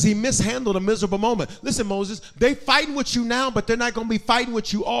 Because he mishandled a miserable moment. Listen, Moses, they fighting with you now, but they're not going to be fighting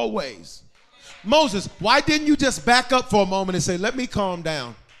with you always. Moses, why didn't you just back up for a moment and say, let me calm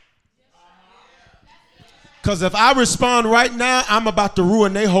down? Because if I respond right now, I'm about to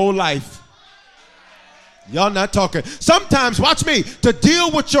ruin their whole life. Y'all not talking. Sometimes, watch me, to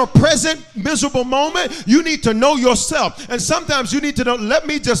deal with your present miserable moment, you need to know yourself. And sometimes you need to know, let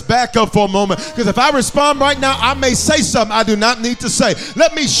me just back up for a moment. Because if I respond right now, I may say something I do not need to say.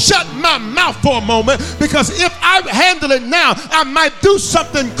 Let me shut my mouth for a moment. Because if I handle it now, I might do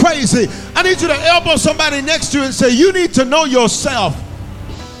something crazy. I need you to elbow somebody next to you and say, you need to know yourself.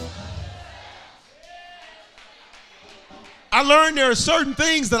 I learned there are certain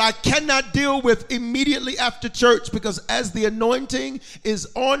things that I cannot deal with immediately after church because as the anointing is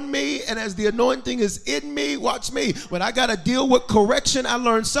on me and as the anointing is in me, watch me. When I got to deal with correction, I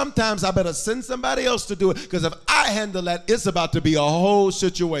learned sometimes I better send somebody else to do it because if I handle that, it's about to be a whole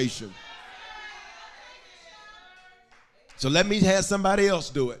situation. So let me have somebody else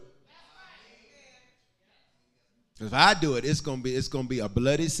do it. If I do it, it's gonna be a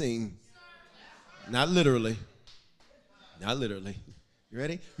bloody scene. Not literally. Not literally. You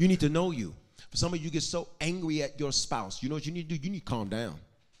ready? You need to know you. For some of you get so angry at your spouse. You know what you need to do? You need to calm down.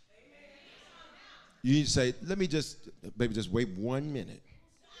 You need to say, let me just wait 1 minute.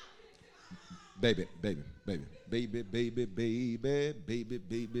 Baby. Baby,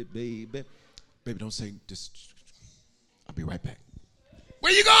 don't say, just, I'll be right back.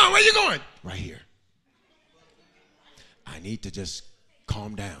 Where you going? Where you going? Right here. I need to just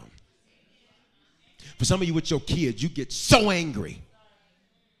calm down. For some of you with your kids, you get so angry.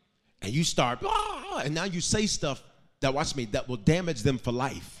 And you start, and now you say stuff that, watch me, that will damage them for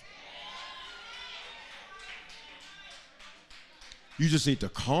life. You just need to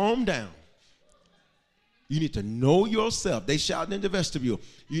calm down. You need to know yourself. They shouting in the vestibule.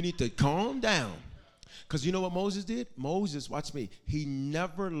 You need to calm down. Because you know what Moses did? Moses, watch me, he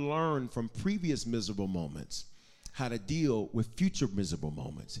never learned from previous miserable moments how to deal with future miserable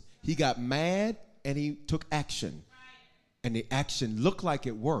moments. He got mad and he took action. And the action looked like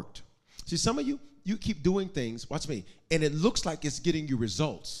it worked. See, some of you, you keep doing things, watch me, and it looks like it's getting you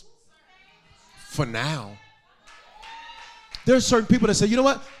results. For now. There's certain people that say, you know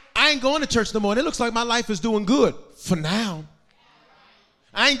what? I ain't going to church no more. And it looks like my life is doing good. For now.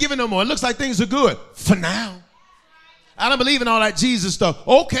 I ain't giving no more. It looks like things are good. For now. I don't believe in all that Jesus stuff.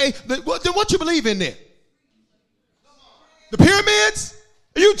 Okay, then what you believe in then? The pyramids?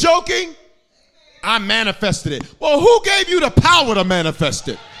 Are you joking? I manifested it. Well, who gave you the power to manifest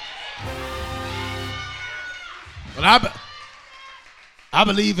it? Well, I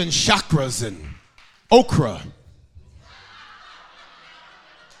believe in chakras and okra.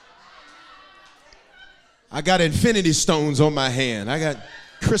 I got infinity stones on my hand. I got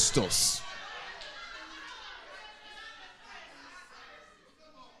crystals.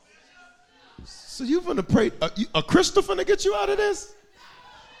 So you finna pray, a crystal finna get you out of this?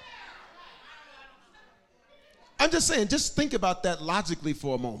 I'm just saying, just think about that logically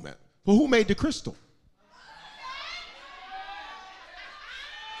for a moment. Well, who made the crystal?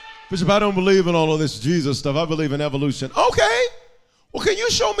 Bishop, I don't believe in all of this Jesus stuff. I believe in evolution. Okay. Well, can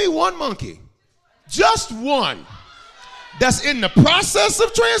you show me one monkey? Just one. That's in the process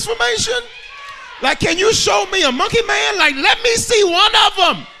of transformation? Like, can you show me a monkey man? Like, let me see one of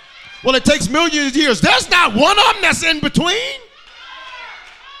them. Well, it takes millions of years. There's not one of them that's in between.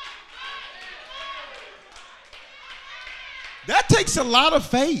 That takes a lot of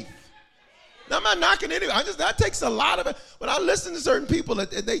faith. Now, I'm not knocking anybody. That takes a lot of it. When I listen to certain people and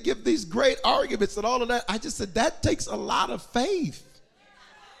they give these great arguments and all of that, I just said that takes a lot of faith.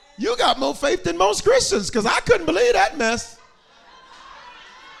 You got more faith than most Christians, because I couldn't believe that mess.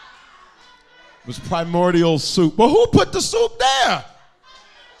 It was primordial soup. Well, who put the soup there?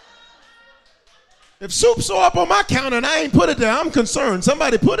 If soup's so up on my counter and I ain't put it there, I'm concerned.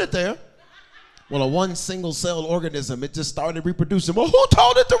 Somebody put it there. Well, a one single cell organism, it just started reproducing. Well, who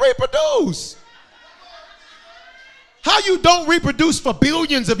told it to reproduce? How you don't reproduce for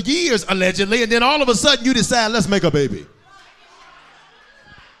billions of years, allegedly, and then all of a sudden you decide, let's make a baby.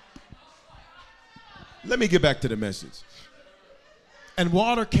 Let me get back to the message. And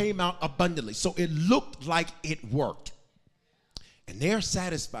water came out abundantly. So it looked like it worked. And they're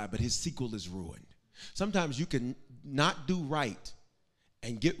satisfied, but his sequel is ruined. Sometimes you can not do right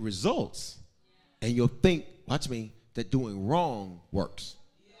and get results, and you'll think, watch me, that doing wrong works.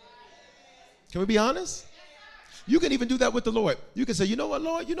 Can we be honest? You can even do that with the Lord. You can say, you know what,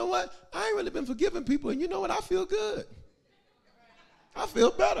 Lord, you know what? I ain't really been forgiving people, and you know what? I feel good. I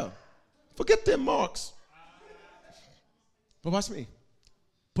feel better. Forget them marks. But watch me.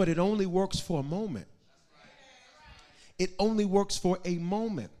 But it only works for a moment. It only works for a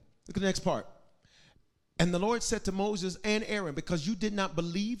moment. Look at the next part. And the Lord said to Moses and Aaron, because you did not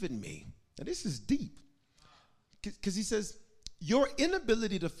believe in me. Now this is deep. Because he says, your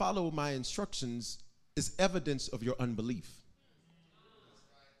inability to follow my instructions is evidence of your unbelief.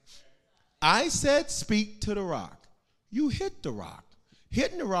 I said, speak to the rock. You hit the rock.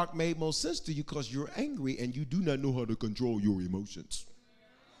 Hitting the rock made most sense to you because you're angry and you do not know how to control your emotions.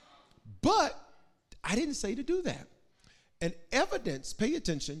 But I didn't say to do that. And evidence, pay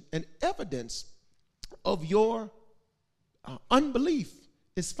attention, and evidence of your unbelief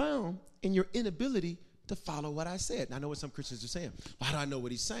is found in your inability to follow what I said. And I know what some Christians are saying. Why do I know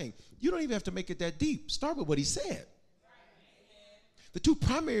what he's saying? You don't even have to make it that deep. Start with what he said. The two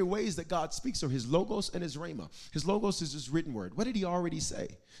primary ways that God speaks are his logos and his rhema. His logos is his written word. What did he already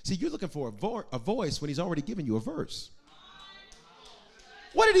say? See, you're looking for a voice when he's already given you a verse.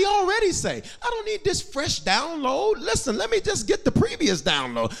 What did he already say? I don't need this fresh download. Listen, let me just get the previous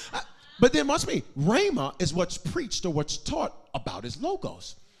download. But then watch me. Rhema is what's preached or what's taught about his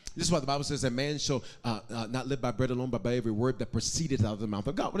logos. This is why the Bible says that man shall not live by bread alone, but by every word that proceedeth out of the mouth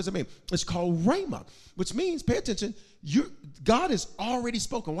of God. What does it mean? It's called rhema, which means, pay attention, God has already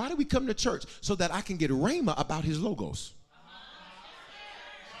spoken. Why do we come to church? So that I can get rhema about his logos.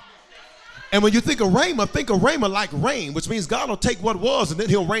 And when you think of rhema like rain, which means God will take what was and then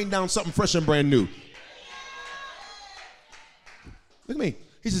he'll rain down something fresh and brand new. Look at me.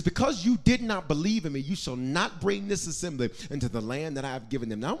 He says, because you did not believe in me, you shall not bring this assembly into the land that I have given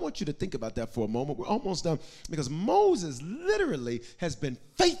them. Now, I want you to think about that for a moment. We're almost done, because Moses literally has been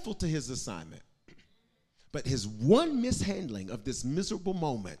faithful to his assignment. But his one mishandling of this miserable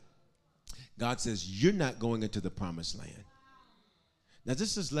moment, God says, you're not going into the promised land. Now,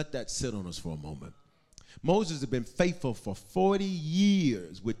 just let that sit on us for a moment. Moses had been faithful for 40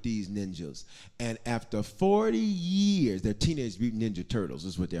 years with these ninjas. And after 40 years, they're Teenage Mutant Ninja Turtles,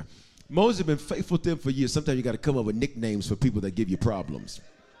 is what they're. Moses had been faithful to them for years. Sometimes you got to come up with nicknames for people that give you problems.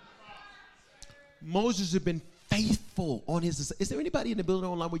 Moses had been faithful on his. Is there anybody in the building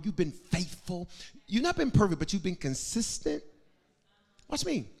online where you've been faithful? You've not been perfect, but you've been consistent. Watch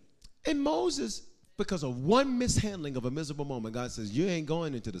me. And Moses, because of one mishandling of a miserable moment, God says, you ain't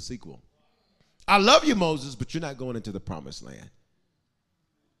going into the sequel. I love you, Moses, but you're not going into the promised land.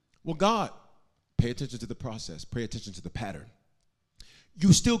 Well, God, pay attention to the process. Pay attention to the pattern.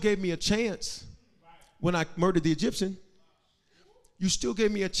 You still gave me a chance when I murdered the Egyptian. You still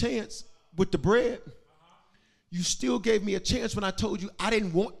gave me a chance with the bread. You still gave me a chance when I told you I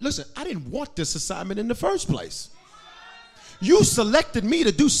didn't want this assignment in the first place. You selected me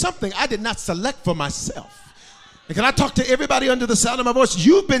to do something I did not select for myself. And can I talk to everybody under the sound of my voice?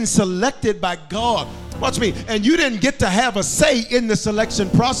 You've been selected by God. Watch me. And you didn't get to have a say in the selection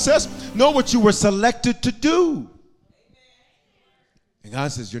process. Know what you were selected to do. And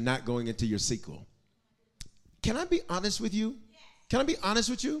God says, you're not going into your sequel. Can I be honest with you? Can I be honest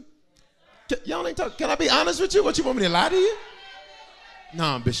with you? Y'all ain't talking. Can I be honest with you? What, you want me to lie to you?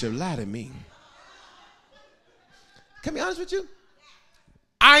 No, Bishop, lie to me. Can I be honest with you?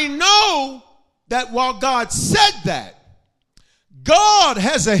 I know that while God said that, God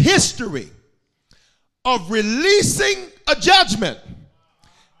has a history of releasing a judgment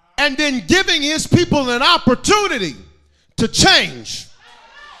and then giving his people an opportunity to change.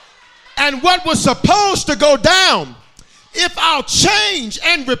 And what was supposed to go down, if I'll change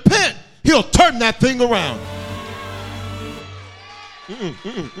and repent, he'll turn that thing around.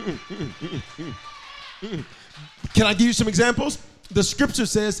 Can I give you some examples? The scripture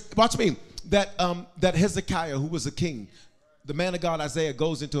says, watch me, that Hezekiah, who was a king, the man of God, Isaiah,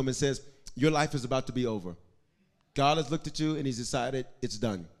 goes into him and says, your life is about to be over. God has looked at you and he's decided it's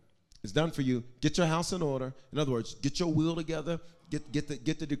done. It's done for you. Get your house in order. In other words, get your will together. Get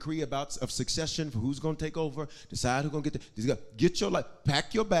the decree of succession for who's going to take over. Decide who's going to get your life.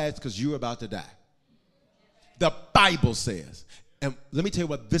 Pack your bags because you're about to die. The Bible says. And let me tell you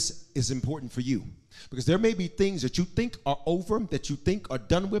what, this is important for you. Because there may be things that you think are over, that you think are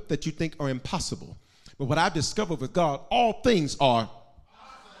done with, that you think are impossible. But what I've discovered with God, all things are.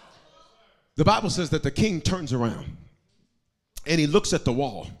 The Bible says that the king turns around and he looks at the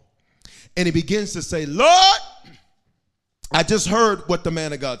wall and he begins to say, Lord, I just heard what the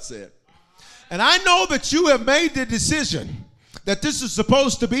man of God said. And I know that you have made the decision that this is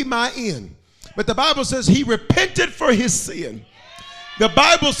supposed to be my end. But the Bible says he repented for his sin. The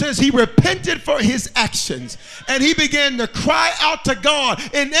Bible says he repented for his actions. And he began to cry out to God,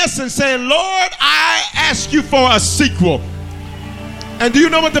 in essence saying, Lord, I ask you for a sequel. And do you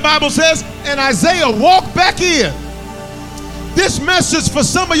know what the Bible says? And Isaiah walked back in. This message for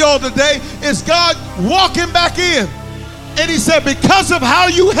some of y'all today is God walking back in. And he said, because of how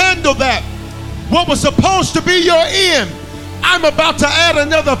you handled that, what was supposed to be your end, I'm about to add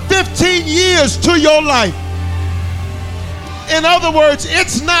another 15 years to your life. In other words,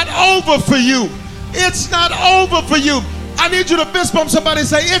 it's not over for you. It's not over for you. I need you to fist bump somebody and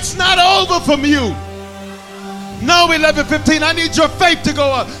say, it's not over for you. No, 11:15, I need your faith to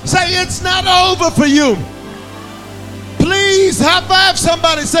go up. Say, it's not over for you. Please high five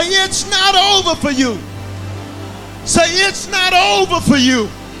somebody. Say, it's not over for you. Say, it's not over for you.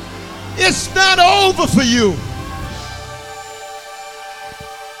 It's not over for you.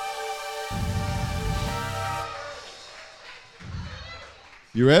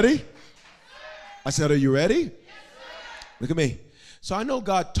 You ready? I said, are you ready? Yes, look at me. So I know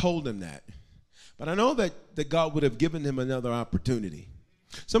God told him that. But I know that God would have given him another opportunity.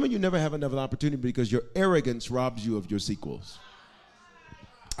 Some of you never have another opportunity because your arrogance robs you of your sequels.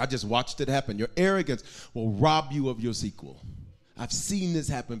 I just watched it happen. Your arrogance will rob you of your sequel. I've seen this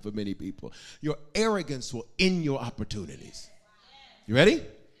happen for many people. Your arrogance will end your opportunities. You ready?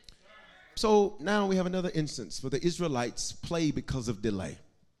 So now we have another instance where the Israelites play because of delay.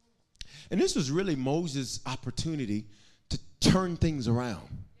 And this was really Moses' opportunity to turn things around.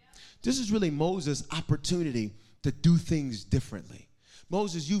 This is really Moses' opportunity to do things differently.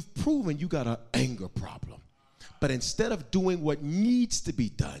 Moses, you've proven you got an anger problem. But instead of doing what needs to be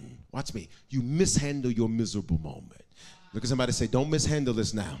done, watch me, you mishandle your miserable moment. Look at somebody and say, don't mishandle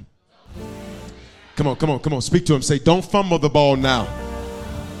this now. Come on. Speak to him. Say, don't fumble the ball now.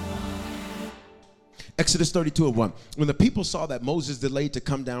 Exodus 32:1. When the people saw that Moses delayed to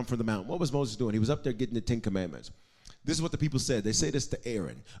come down from the mountain, what was Moses doing? He was up there getting the 10 Commandments. This is what the people said. They say this to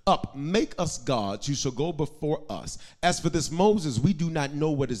Aaron. Up, make us gods who shall go before us. As for this Moses, we do not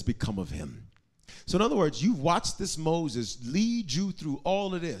know what has become of him. So in other words, you've watched this Moses lead you through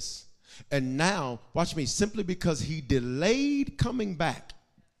all of this. And now, watch me, simply because he delayed coming back,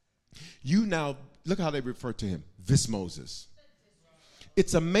 you now, look how they refer to him, this Moses.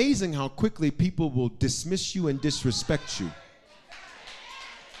 It's amazing how quickly people will dismiss you and disrespect you.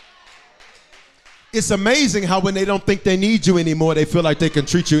 It's amazing how when they don't think they need you anymore, they feel like they can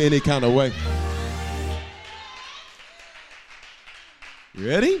treat you any kind of way. You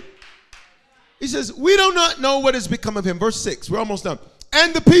ready? He says, we do not know what has become of him. Verse 6, we're almost done.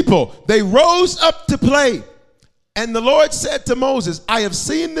 And the people, they rose up to play. And the Lord said to Moses, I have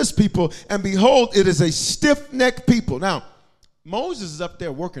seen this people, and behold, it is a stiff-necked people. Now, Moses is up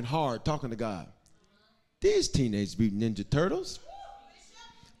there working hard, talking to God. These Teenage Mutant Ninja Turtles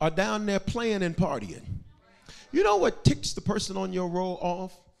are down there playing and partying. You know what ticks the person on your roll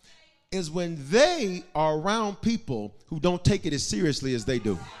off? Is when they are around people who don't take it as seriously as they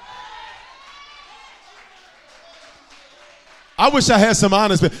do. I wish I had some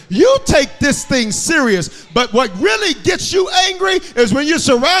honest people. You take this thing serious, but what really gets you angry is when you're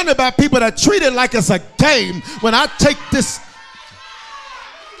surrounded by people that treat it like it's a game. When I take this,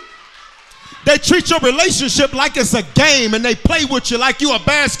 they treat your relationship like it's a game and they play with you like you a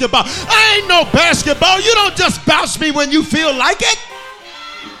basketball. I ain't no basketball. You don't just bounce me when you feel like it.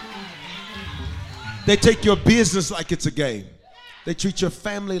 They take your business like it's a game. They treat your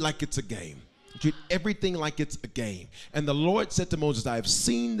family like it's a game. They treat everything like it's a game. And the Lord said to Moses, I have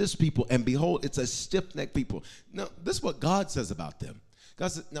seen this people, and behold, it's a stiff-necked people. Now, this is what God says about them.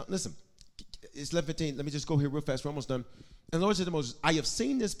 God said, now listen, it's 11:15. Let me just go here real fast. We're almost done. And the Lord said to Moses, I have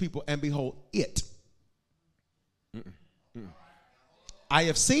seen this people, and behold, it. I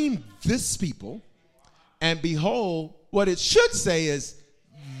have seen this people, and behold, what it should say is,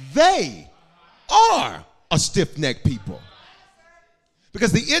 they are a stiff-necked people.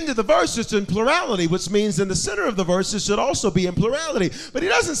 Because the end of the verse is in plurality, which means in the center of the verse it should also be in plurality. But he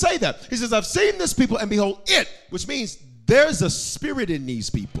doesn't say that. He says, I've seen this people, and behold, it, which means there's a spirit in these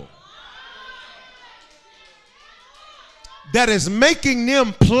people that is making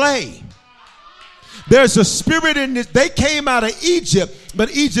them play. There's a spirit in this. They came out of Egypt,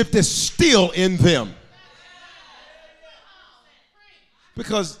 but Egypt is still in them.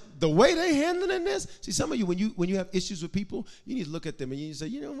 Because the way they handling this, see, some of you, when you have issues with people, you need to look at them and you need to say,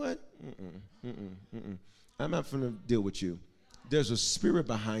 you know what? I'm not going to deal with you. There's a spirit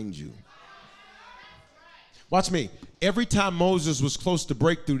behind you. Watch me. Every time Moses was close to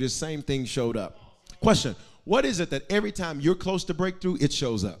breakthrough, this same thing showed up. Question, what is it that every time you're close to breakthrough, it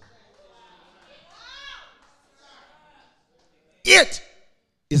shows up? It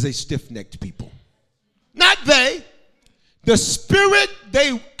is a stiff-necked people. Not they. The spirit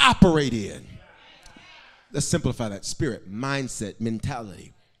they operate in. Let's simplify that. Spirit, mindset,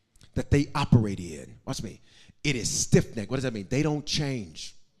 mentality that they operate in. Watch me. It is stiff-necked. What does that mean? They don't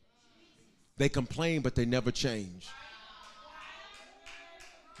change. They complain, but they never change.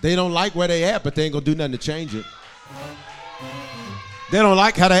 They don't like where they at, but they ain't going to do nothing to change it. They don't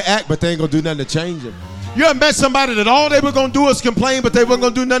like how they act, but they ain't going to do nothing to change it. You ever met somebody that all they were going to do is complain, but they weren't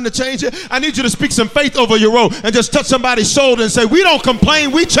going to do nothing to change it? I need you to speak some faith over your road and just touch somebody's shoulder and say, we don't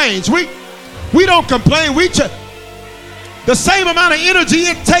complain, we change. We don't complain, we change. The same amount of energy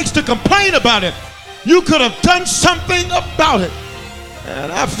it takes to complain about it, you could have done something about it.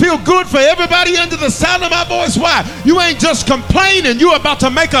 And I feel good for everybody under the sound of my voice. Why? You ain't just complaining, you're about to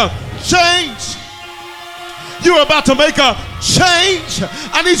make a change. You're about to make a change.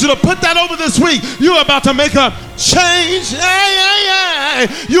 I need you to put that over this week. You're about to make a change.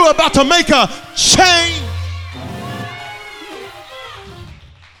 You're about to make a change.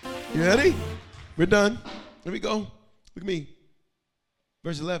 You ready? We're done. Here we go. Look at me.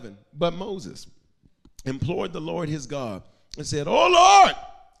 Verse 11. But Moses implored the Lord his God and said, oh Lord,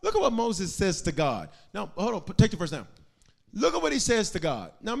 look at what Moses says to God. Now, hold on. Take the verse down. Look at what he says to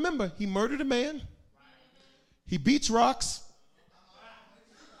God. Now, remember, he murdered a man. He beats rocks.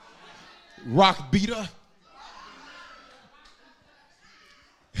 Rock beater.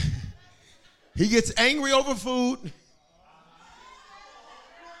 He gets angry over food.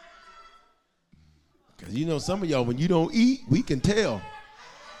 Because you know some of y'all, when you don't eat, we can tell.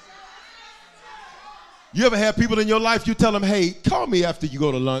 You ever have people in your life, you tell them, hey, call me after you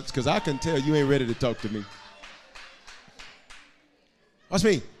go to lunch because I can tell you ain't ready to talk to me. Watch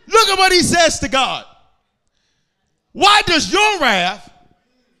me. Look at what he says to God. Why does your wrath,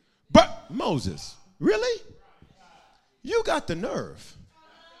 but Moses, really? You got the nerve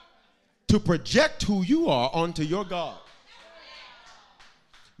to project who you are onto your God.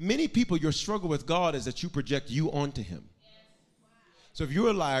 Many people, your struggle with God is that you project you onto him. So if you're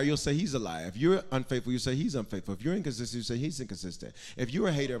a liar, you'll say he's a liar. If you're unfaithful, you say he's unfaithful. If you're inconsistent, you say he's inconsistent. If you're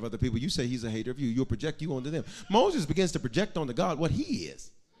a hater of other people, you say he's a hater of you. You'll project you onto them. Moses begins to project onto God what he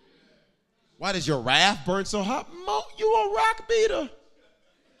is. Why does your wrath burn so hot? You a rock beater.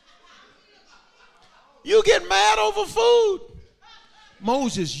 You get mad over food.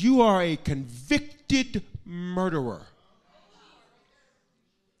 Moses, you are a convicted murderer.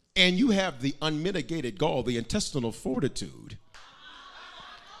 And you have the unmitigated gall, the intestinal fortitude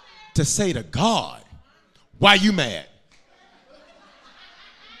to say to God, why you mad?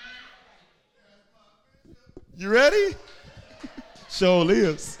 You ready? Sure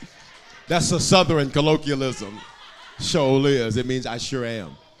is. That's a Southern colloquialism. Sure is. It means I sure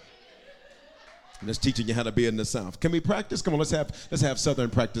am. And it's teaching you how to be in the South. Can we practice? Come on, let's have Southern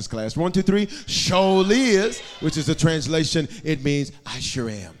practice class. 1, 2, 3. Sure is, which is a translation. It means I sure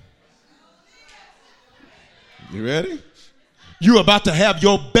am. You ready? You're about to have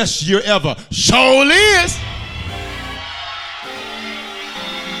your best year ever. Sure is.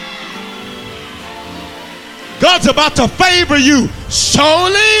 God's about to favor you. Sure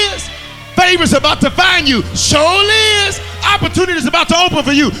is. Favor's about to find you. Sure is. Opportunity is about to open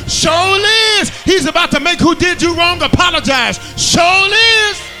for you. Sure is. He's about to make who did you wrong apologize. Sure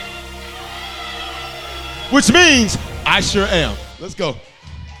is. Which means I sure am. Let's go.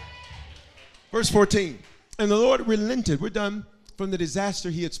 Verse 14. And the Lord relented. We're done. From the disaster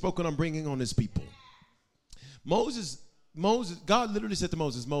he had spoken on bringing on his people. Moses, God literally said to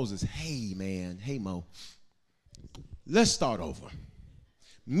Moses, hey man, hey Mo, let's start over.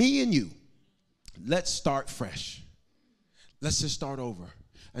 Me and you, let's start fresh. Let's just start over.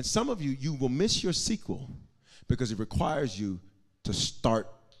 And some of you, you will miss your sequel because it requires you to start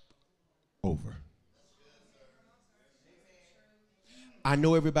over. I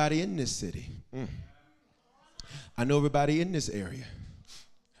know everybody in this city. I know everybody in this area.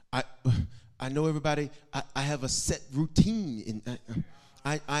 I know everybody. I have a set routine.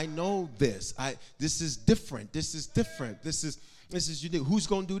 I know this. This is different. This is different. This is unique. Who's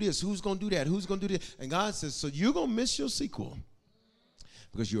going to do this? Who's going to do that? Who's going to do this? And God says, so you're going to miss your sequel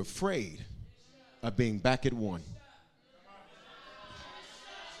because you're afraid of being back at one.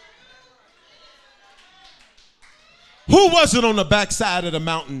 Who was it on the backside of the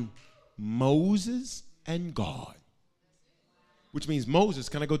mountain? Moses and God. Which means Moses,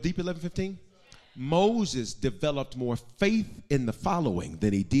 can I go deep 11:15? Moses developed more faith in the following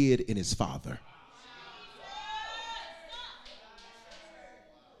than he did in his father.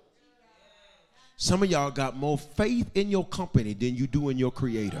 Some of y'all got more faith in your company than you do in your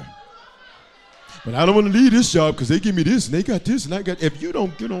creator. But I don't want to leave this job because they give me this and they got this and I got, if you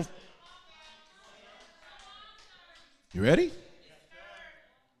don't, You ready?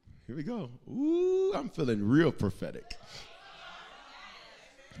 Here we go. Ooh, I'm feeling real prophetic.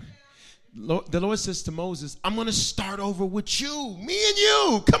 The Lord says to Moses, I'm going to start over with you, me and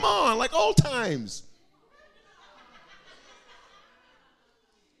you. Come on, like old times.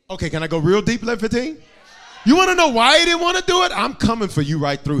 Okay, can I go real deep, 11:15? You want to know why he didn't want to do it? I'm coming for you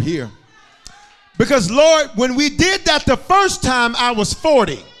right through here. Because, Lord, when we did that the first time, I was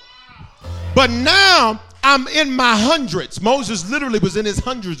 40. But now I'm in my hundreds. Moses literally was in his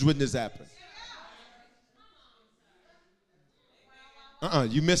hundreds when this happened.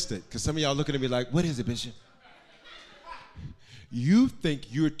 You missed it. Because some of y'all looking at me like, what is it, Bishop? You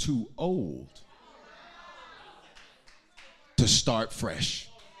think you're too old to start fresh.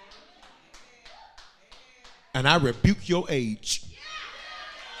 And I rebuke your age.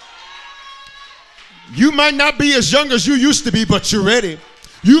 You might not be as young as you used to be, but you're ready.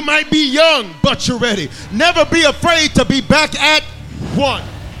 You might be young, but you're ready. Never be afraid to be back at one.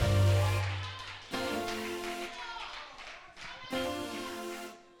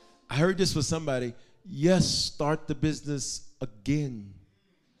 I heard this for somebody. Yes, start the business again.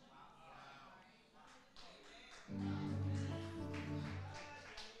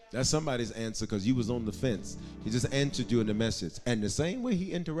 That's somebody's answer because you was on the fence. He just answered you in the message. And the same way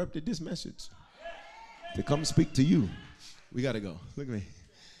he interrupted this message to come speak to you. We got to go. Look at me.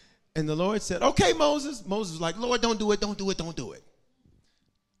 And the Lord said, okay, Moses. Moses was like, Lord, don't do it, don't do it, don't do it.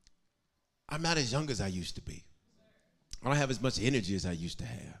 I'm not as young as I used to be. I don't have as much energy as I used to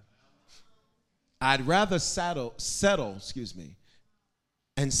have. I'd rather settle,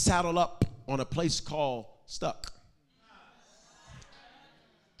 and saddle up on a place called stuck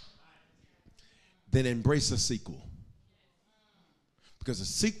than embrace a sequel. Because a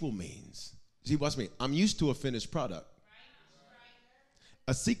sequel means, see, watch me, I'm used to a finished product.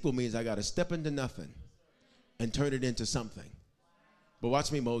 A sequel means I got to step into nothing and turn it into something. But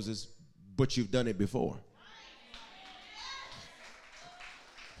watch me, Moses, but you've done it before.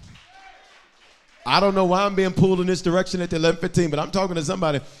 I don't know why I'm being pulled in this direction at the 11:15, but I'm talking to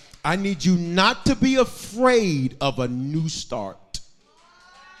somebody. I need you not to be afraid of a new start.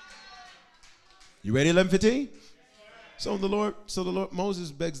 You ready, 11:15? So the Lord, Moses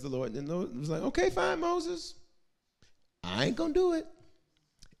begs the Lord, and the Lord was like, okay, fine, Moses. I ain't going to do it.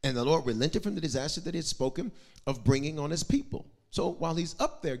 And the Lord relented from the disaster that he had spoken of bringing on his people. So while he's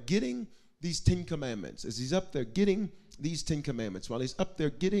up there getting these 10 commandments, as he's up there getting these 10 commandments, while he's up there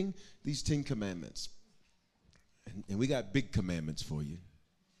getting these 10 commandments, and we got big commandments for you.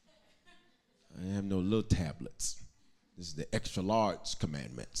 I have no little tablets. This is the extra large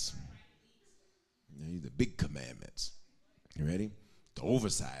commandments. The big commandments. You ready? The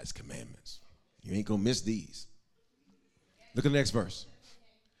oversized commandments. You ain't gonna miss these. Look at the next verse.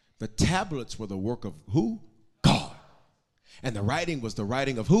 The tablets were the work of who? God. And the writing was the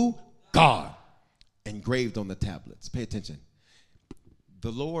writing of who? God. Engraved on the tablets. Pay attention.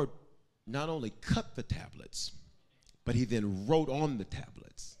 The Lord not only cut the tablets, but he then wrote on the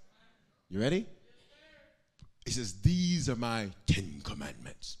tablets. You ready? He says, these are my 10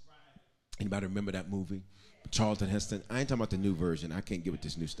 commandments. Anybody remember that movie? Charlton Heston. I ain't talking about the new version. I can't get with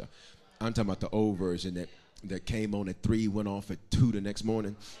this new stuff. I'm talking about the old version that came on at 3, went off at 2 the next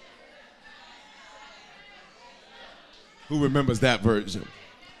morning. Who remembers that version?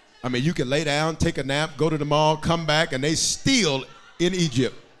 I mean, you can lay down, take a nap, go to the mall, come back, and they still in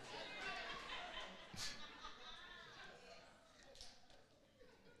Egypt.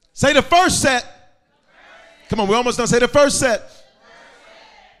 Say the first set. Come on, we almost done. Say the first set.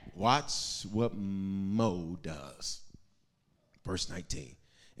 Watch what Mo does. Verse 19.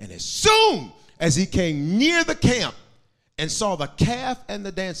 And as soon as he came near the camp and saw the calf and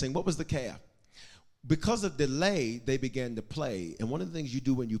the dancing, what was the calf? Because of delay, they began to play. And one of the things you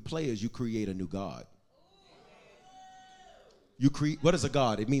do when you play is you create a new god. What is a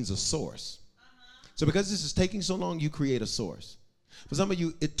god? It means a source. So because this is taking so long, you create a source. For some of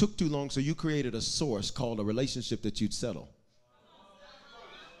you, it took too long, so you created a source called a relationship that you'd settle.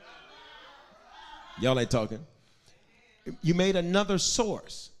 Y'all ain't talking. You made another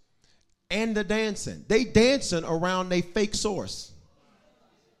source. And the dancing. They dancing around their fake source.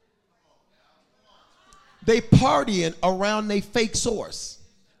 They partying around their fake source.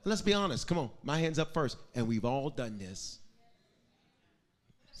 Let's be honest. Come on. My hands up first. And we've all done this.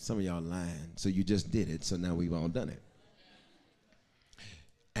 Some of y'all lying. So you just did it. So now we've all done it.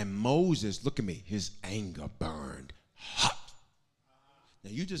 And Moses, look at me. His anger burned hot. Now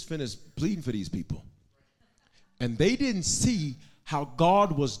you just finished pleading for these people. And they didn't see how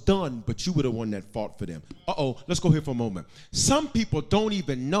God was done, but you were the one that fought for them. Let's go here for a moment. Some people don't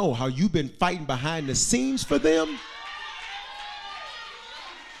even know how you've been fighting behind the scenes for them.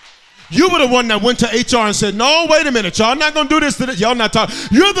 You were the one that went to HR and said, no, wait a minute, y'all not going to do this. Y'all not talking.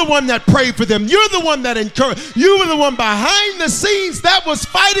 You're the one that prayed for them. You're the one that encouraged. You were the one behind the scenes that was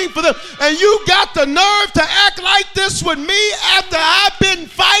fighting for them. And you got the nerve to act like this with me after I've been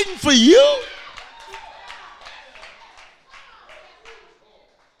fighting for you?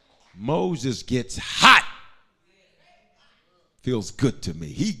 Moses gets hot. Feels good to me.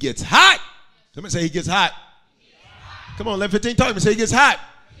 He gets hot. Somebody say he gets hot. Come on, 11:15, talk to me. Say he gets hot.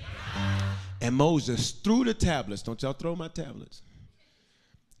 And Moses threw the tablets. Don't y'all throw my tablets.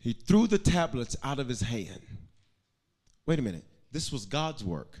 He threw the tablets out of his hand. Wait a minute. This was God's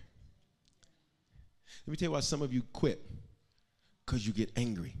work. Let me tell you why some of you quit. Because you get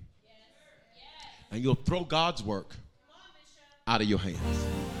angry. And you'll throw God's work out of your hands.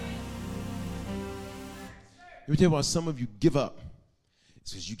 Let me tell you why some of you give up.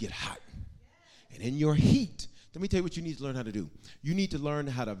 It's because you get hot. And in your heat, let me tell you what you need to learn how to do. You need to learn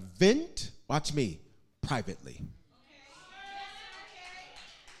how to vent, watch me, privately.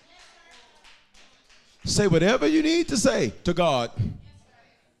 Say whatever you need to say to God.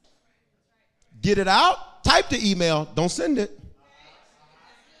 Get it out, type the email, don't send it.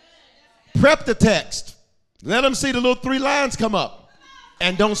 Prep the text. Let them see the little 3 lines come up.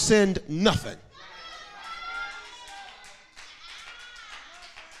 And don't send nothing.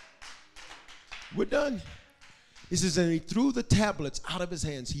 We're done. He says, and he threw the tablets out of his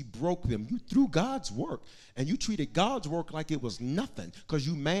hands. He broke them. You threw God's work, and you treated God's work like it was nothing because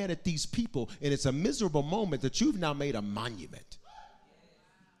you mad at these people, and it's a miserable moment that you've now made a monument.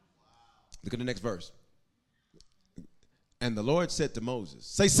 Look at the next verse. And the Lord said to Moses,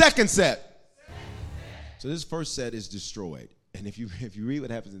 say second set. So this first set is destroyed. And if you read what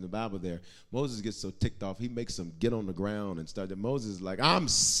happens in the Bible there, Moses gets so ticked off, he makes them get on the ground and start. Moses is like, I'm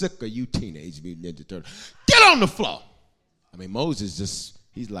sick of you Teenage Mutant Ninja Turtles. Get on the floor. I mean, Moses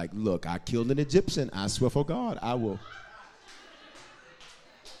he's like, look, I killed an Egyptian. I swear for God, I will.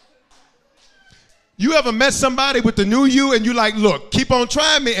 You ever met somebody with the new you and you like, look, keep on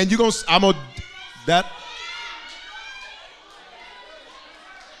trying me and that.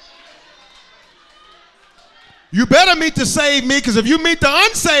 You better meet the saved me, because if you meet the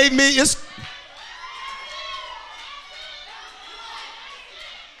unsaved me, it's...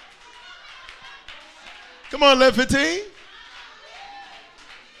 Come on, 11:15.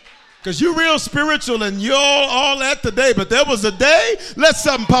 Because you're real spiritual and you're all that today, but there was a day, let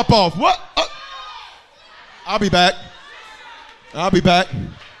something pop off. What? I'll be back. I'll be back.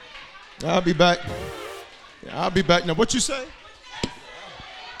 I'll be back. I'll be back. Now, what you say?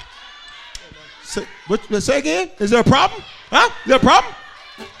 Say again? Is there a problem? Huh? Is there a problem?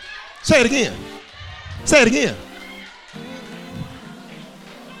 Say it again. Say it again.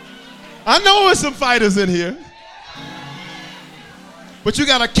 I know there's some fighters in here. But you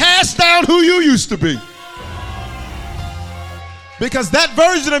got to cast down who you used to be. Because that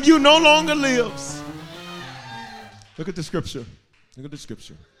version of you no longer lives. Look at the scripture. Look at the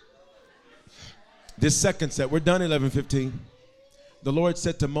scripture. This second set, we're done 11:15. The Lord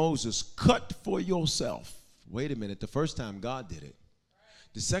said to Moses, cut for yourself. Wait a minute. The first time God did it.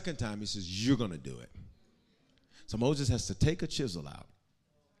 The second time he says, you're going to do it. So Moses has to take a chisel out.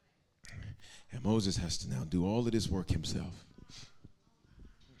 And Moses has to now do all of this work himself.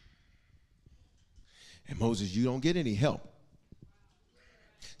 And Moses, you don't get any help.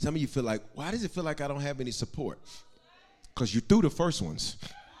 Some of you feel like, why does it feel like I don't have any support? Because you threw the first ones.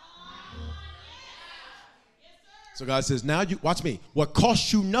 So God says, now you watch me. What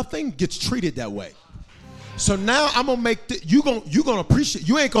costs you nothing gets treated that way. So now I'm gonna make you're gonna appreciate.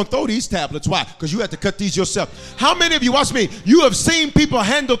 You ain't gonna throw these tablets. Why? Because you had to cut these yourself. How many of you, watch me, you have seen people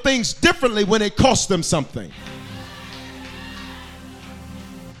handle things differently when it costs them something?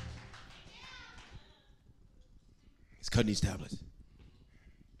 He's cutting these tablets.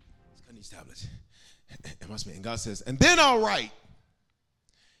 He's cutting these tablets. And watch me. And God says, and then I'll write.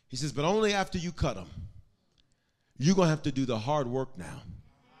 He says, but only after you cut them. You're gonna have to do the hard work now.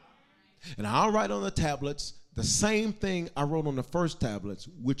 And I'll write on the tablets the same thing I wrote on the first tablets,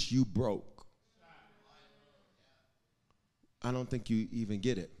 which you broke. I don't think you even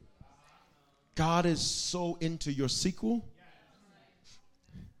get it. God is so into your sequel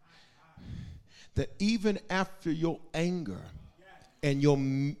that even after your anger and your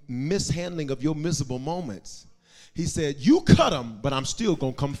mishandling of your miserable moments, he said, you cut them, but I'm still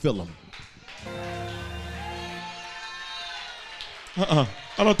going to come fill them.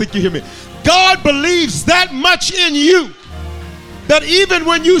 I don't think you hear me. God believes that much in you that even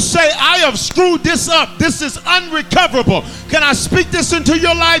when you say, I have screwed this up, this is unrecoverable. Can I speak this into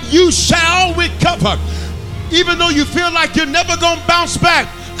your life? You shall recover. Even though you feel like you're never going to bounce back,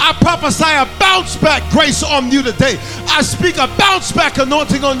 I prophesy a bounce back grace on you today. I speak a bounce back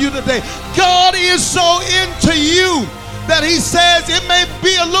anointing on you today. God is so into you that he says it may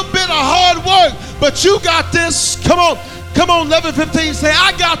be a little bit of hard work, but you got this. Come on. Come on, 11:15, say,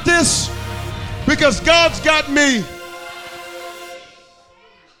 I got this because God's got me.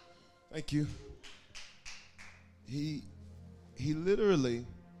 Thank you. He literally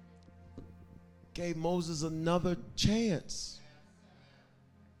gave Moses another chance.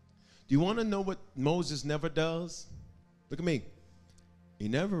 Do you want to know what Moses never does? Look at me. He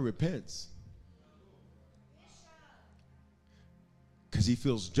never repents because he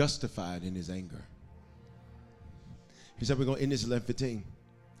feels justified in his anger. He said, we're going to end this 11:15.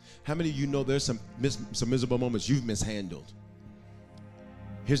 How many of you know there's some miserable moments you've mishandled?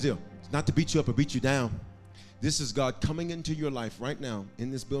 Here's the deal. It's not to beat you up or beat you down. This is God coming into your life right now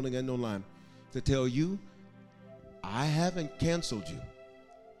in this building and online to tell you, I haven't canceled you,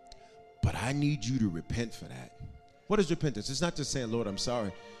 but I need you to repent for that. What is repentance? It's not just saying, Lord, I'm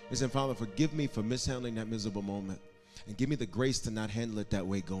sorry. It's saying, Father, forgive me for mishandling that miserable moment and give me the grace to not handle it that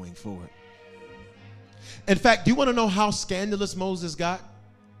way going forward. In fact, do you want to know how scandalous Moses got?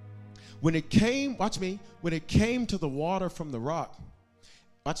 When it came, watch me, when it came to the water from the rock,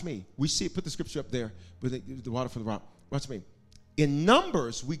 watch me, we see it, put the scripture up there, with the water from the rock. Watch me. In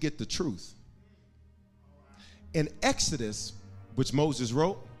Numbers, we get the truth. In Exodus, which Moses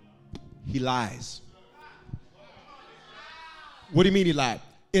wrote, he lies. What do you mean he lied?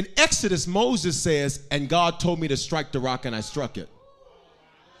 In Exodus, Moses says, and God told me to strike the rock and I struck it.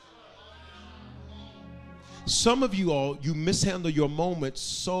 Some of you all, you mishandle your moment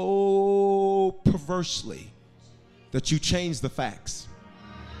so perversely that you change the facts.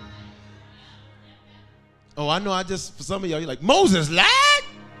 Oh, I know, for some of y'all, you're like, Moses lied?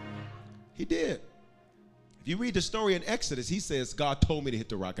 He did. If you read the story in Exodus, he says, God told me to hit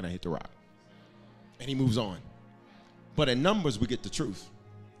the rock and I hit the rock. And he moves on. But in Numbers, we get the truth.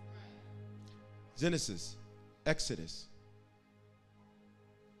 Genesis, Exodus.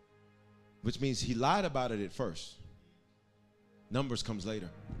 Which means he lied about it at first. Numbers comes later.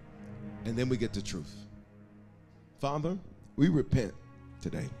 And then we get the truth. Father, we repent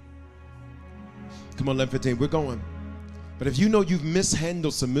today. Come on, 11:15, we're going. But if you know you've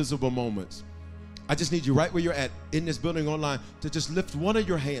mishandled some miserable moments, I just need you right where you're at in this building online to just lift one of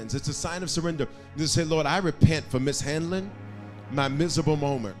your hands. It's a sign of surrender. Just say, Lord, I repent for mishandling my miserable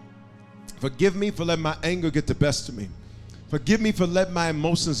moment. Forgive me for letting my anger get the best of me. Forgive me for letting my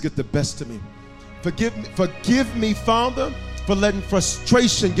emotions get the best of me. Forgive me, Father, for letting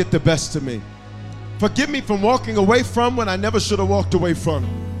frustration get the best of me. Forgive me for walking away from when I never should have walked away from.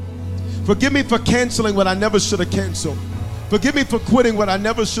 Forgive me for canceling what I never should have canceled. Forgive me for quitting what I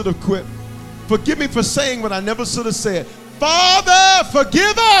never should have quit. Forgive me for saying what I never should have said. Father,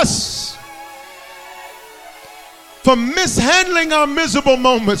 forgive us for mishandling our miserable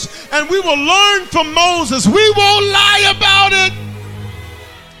moments. And we will learn from Moses. We won't lie about it.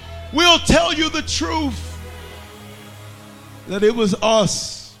 We'll tell you the truth. That it was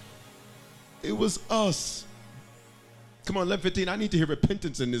us. It was us. Come on, 11:15. I need to hear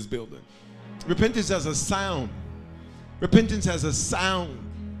repentance in this building. Repentance has a sound. Repentance has a sound.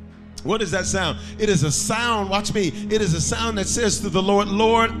 What is that sound? It is a sound, watch me, it is a sound that says to the Lord,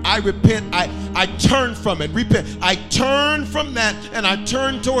 Lord, I repent, I turn from it, repent. I turn from that and I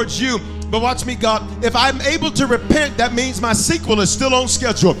turn towards you. But watch me, God, if I'm able to repent, that means my sequel is still on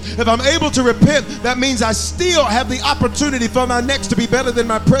schedule. If I'm able to repent, that means I still have the opportunity for my next to be better than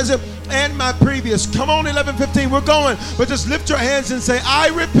my present and my previous. Come on, 11:15, we're going. But just lift your hands and say, I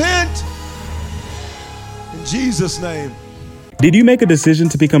repent. In Jesus' name. Did you make a decision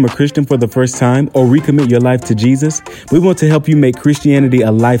to become a Christian for the first time or recommit your life to Jesus? We want to help you make Christianity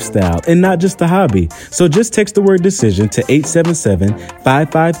a lifestyle and not just a hobby. So just text the word decision to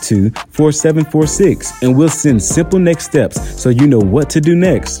 877-552-4746 and we'll send simple next steps so you know what to do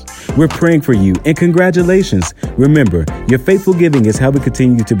next. We're praying for you and congratulations. Remember, your faithful giving is how we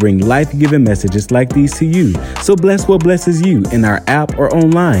continue to bring life-giving messages like these to you. So bless what blesses you in our app or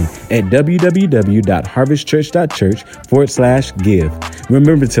online at www.harvestchurch.church/give.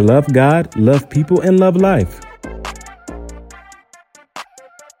 Remember to love God, love people, and love life.